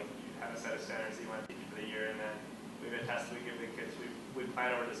system where you have a set of standards that you want to teach for the year, and then we have a test we give the kids. We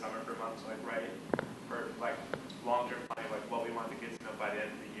plan over the summer for months, write for long-term planning, what we want the kids to know by the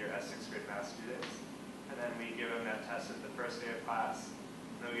end of the year as 6th grade math students. And then we give them that test at the first day of class.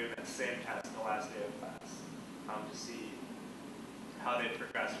 And then we give them that same test on the last day of class to see how they've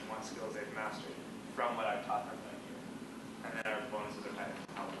progressed and what skills they've mastered from what I've taught them that year. And then our bonuses are kind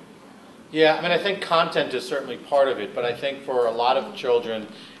of how we do it. Yeah, I mean, I think content is certainly part of it, but I think for a lot of children,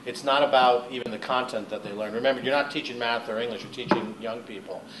 it's not about even the content that they learn. Remember, you're not teaching math or English, you're teaching young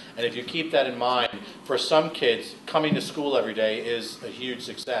people. And if you keep that in mind, for some kids, coming to school every day is a huge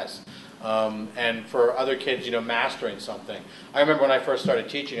success. And for other kids, mastering something. I remember when I first started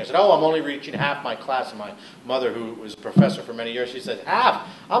teaching, I said, I'm only reaching half my class. And my mother, who was a professor for many years, she said, half?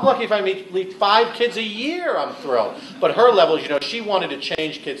 I'm lucky if I meet 5 kids a year, I'm thrilled. But her levels, she wanted to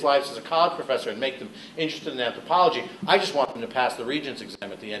change kids' lives as a college professor and make them interested in anthropology. I just want them to pass the Regents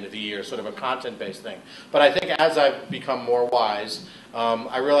exam at the end of the year, sort of a content-based thing. But I think as I've become more wise,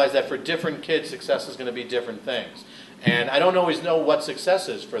 I realize that for different kids, success is going to be different things. And I don't always know what success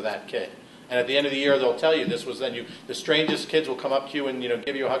is for that kid. And at the end of the year, they'll tell you this was then. The strangest kids will come up to you and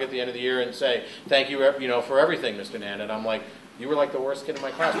give you a hug at the end of the year and say, "Thank you, for everything, Mr. Nanda." And I'm like, You were like the worst kid in my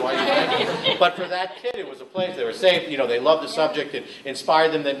class. Why are you thanking me? But for that kid, it was a place. They were safe. They loved the subject. It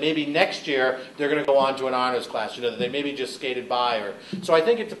inspired them that maybe next year they're going to go on to an honors class. That they maybe just skated by. So I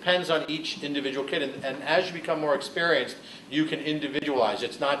think it depends on each individual kid. And as you become more experienced, you can individualize.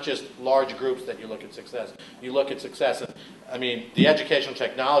 It's not just large groups that you look at success. You look at success. The educational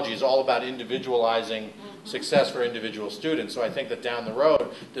technology is all about individualizing success for individual students. So I think that down the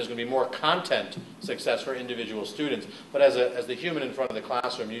road, there's going to be more content success for individual students. But as the human in front of the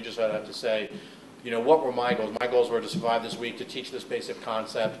classroom, you just have to say, what were my goals? My goals were to survive this week, to teach this basic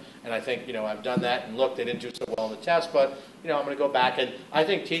concept. And I think, I've done that and look, they didn't do so well in the test, but, I'm going to go back. And I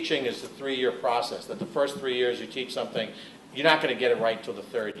think teaching is a 3-year process, that the first 3 years you teach something, you're not going to get it right till the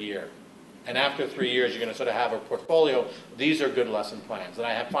 3rd year. And after 3 years, you're going to sort of have a portfolio. These are good lesson plans. And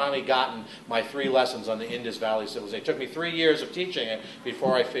I have finally gotten my 3 lessons on the Indus Valley Civilization. It took me 3 years of teaching it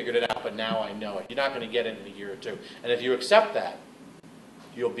before I figured it out, but now I know it. You're not going to get it in a year or two. And if you accept that,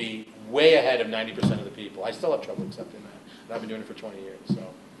 you'll be way ahead of 90% of the people. I still have trouble accepting that. And I've been doing it for 20 years. So.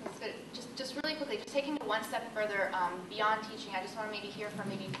 That's good. Just really quickly, just taking it one step further beyond teaching, I just want to maybe hear from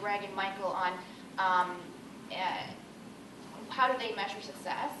maybe Greg and Michael on how do they measure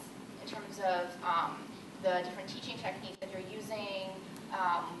success in terms of the different teaching techniques that you're using,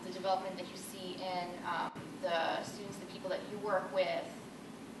 the development that you see in the students, the people that you work with,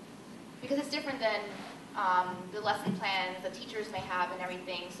 because it's different than the lesson plans that teachers may have and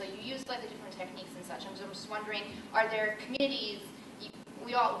everything. So you use slightly different techniques and such. I'm just wondering, are there communities?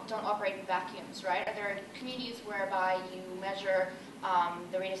 We all don't operate in vacuums, right? Are there communities whereby you measure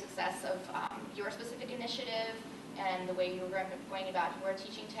the rate of success of your specific initiative and the way you're going about your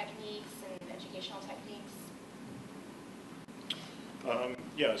teaching techniques and educational techniques?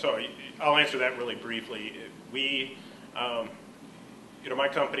 So I'll answer that really briefly. We, my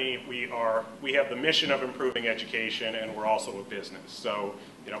company, we have the mission of improving education, and we're also a business. So,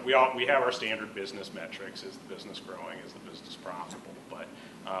 we have our standard business metrics: is the business growing, is the business profitable? But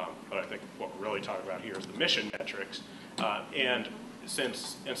I think what we're really talking about here is the mission metrics. And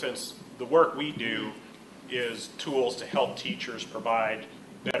since the work we do is tools to help teachers provide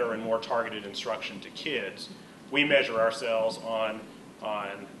better and more targeted instruction to kids, we measure ourselves on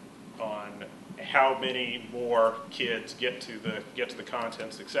how many more kids get to the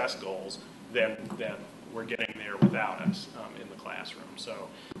content success goals than we're getting there without us in the classroom. So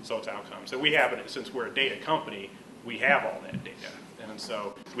it's outcomes. So we have it, since we're a data company, we have all that data, and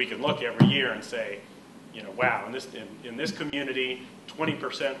so we can look every year and say, wow, in this community,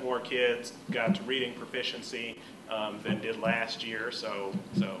 20% more kids got to reading proficiency than did last year. So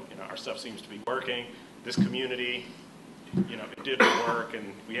our stuff seems to be working. This community, it didn't work,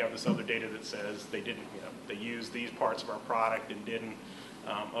 and we have this other data that says they didn't. They used these parts of our product and didn't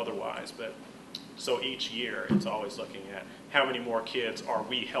otherwise. But so each year, it's always looking at how many more kids are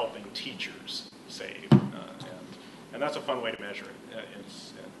we helping teachers save, and that's a fun way to measure it.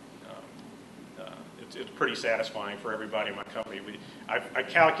 It's pretty satisfying for everybody in my company. I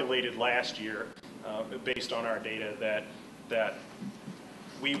calculated last year, based on our data, that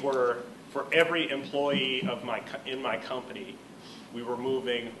we were, for every employee in my company, we were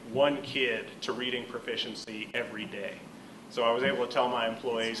moving one kid to reading proficiency every day. So I was able to tell my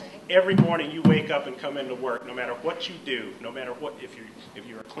employees, every morning you wake up and come into work, no matter what you do, no matter what, if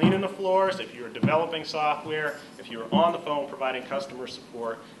you're cleaning the floors, if you're developing software, if you're on the phone providing customer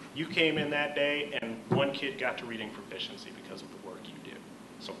support, you came in that day and one kid got to reading proficiency because of the work you do.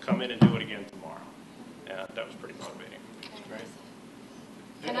 So come in and do it again tomorrow. And that was pretty motivating.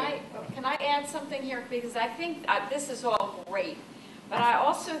 Right. Can I add something here? Because I think this is all great, but I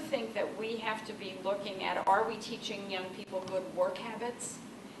also think that we have to be looking at, are we teaching young people good work habits?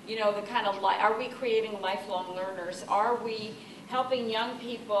 The kind of, are we creating lifelong learners? Are we helping young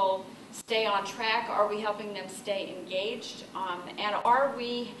people stay on track? Are we helping them stay engaged? And are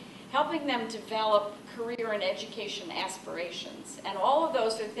we helping them develop career and education aspirations? And all of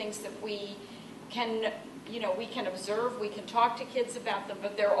those are things that we can observe, we can talk to kids about them,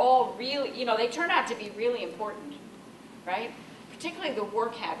 but they're all really, they turn out to be really important, right? Particularly the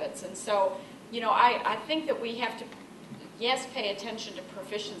work habits. And so, I think that we have to, yes, pay attention to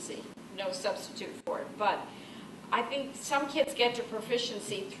proficiency, no substitute for it, but I think some kids get to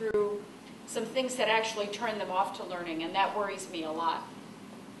proficiency through some things that actually turn them off to learning, and that worries me a lot.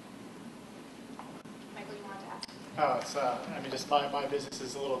 Michael, you wanted to ask? Just my business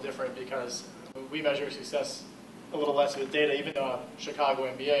is a little different because we measure success a little less with data, even though I'm Chicago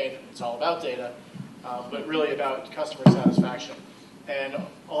MBA and it's all about data, but really about customer satisfaction. And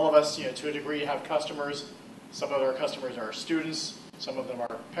all of us, to a degree, have customers. Some of our customers are students. Some of them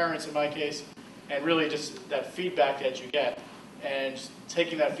are parents, in my case. And really just that feedback that you get and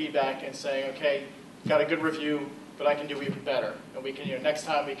taking that feedback and saying, okay, got a good review, but I can do even better. And we can, next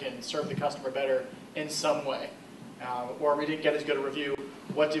time we can serve the customer better in some way. Or we didn't get as good a review,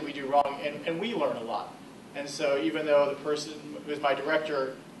 what did we do wrong? And we learn a lot. And so even though the person who's my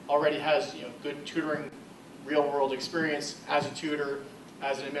director already has good tutoring, real-world experience as a tutor,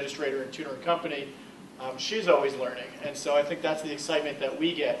 as an administrator in a tutoring company, she's always learning. And so I think that's the excitement that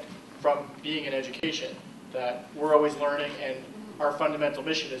we get from being in education, that we're always learning, and our fundamental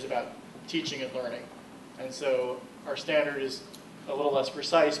mission is about teaching and learning. And so our standard is a little less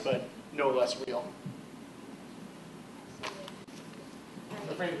precise, but no less real. I'm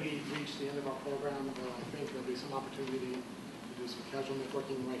afraid we've reached the end of our program. I think there'll be some opportunity to do some casual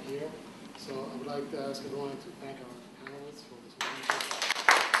networking right here. So I would like to ask everyone to thank our panelists for this wonderful.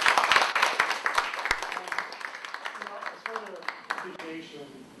 As further appreciation,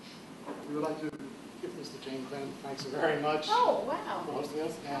 we would like to give Mr. Jane Clem thanks very much Oh, wow. for hosting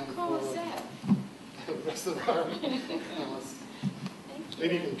us How and cool is for that? the rest of our panelists. Thank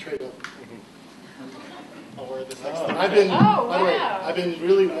Maybe you. you can trade up. I'll wear this next time. I've been, Oh, by the way, wow. I've been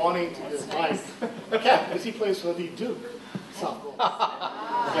really wanting to That's invite nice. Cat, because he plays for the Duke softball.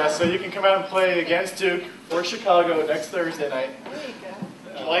 Yeah, so you can come out and play against Duke for Chicago next Thursday night. There you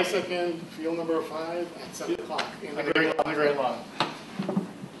go. July 2nd, field number 5 at 7 o'clock. On the Great Lawn.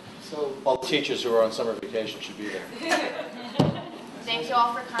 So, All the teachers who are on summer vacation should be there. Thank you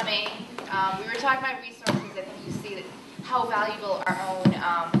all for coming. We were talking about resources. I think you see that how valuable our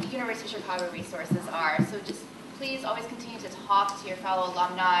own University of Chicago resources are. So just please always continue to talk to your fellow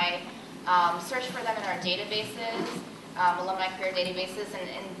alumni. Search for them in our databases, alumni career databases,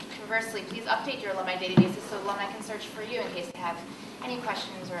 and conversely, please update your alumni databases so alumni can search for you in case they have any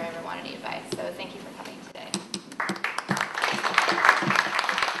questions or ever want any advice. So thank you for coming today.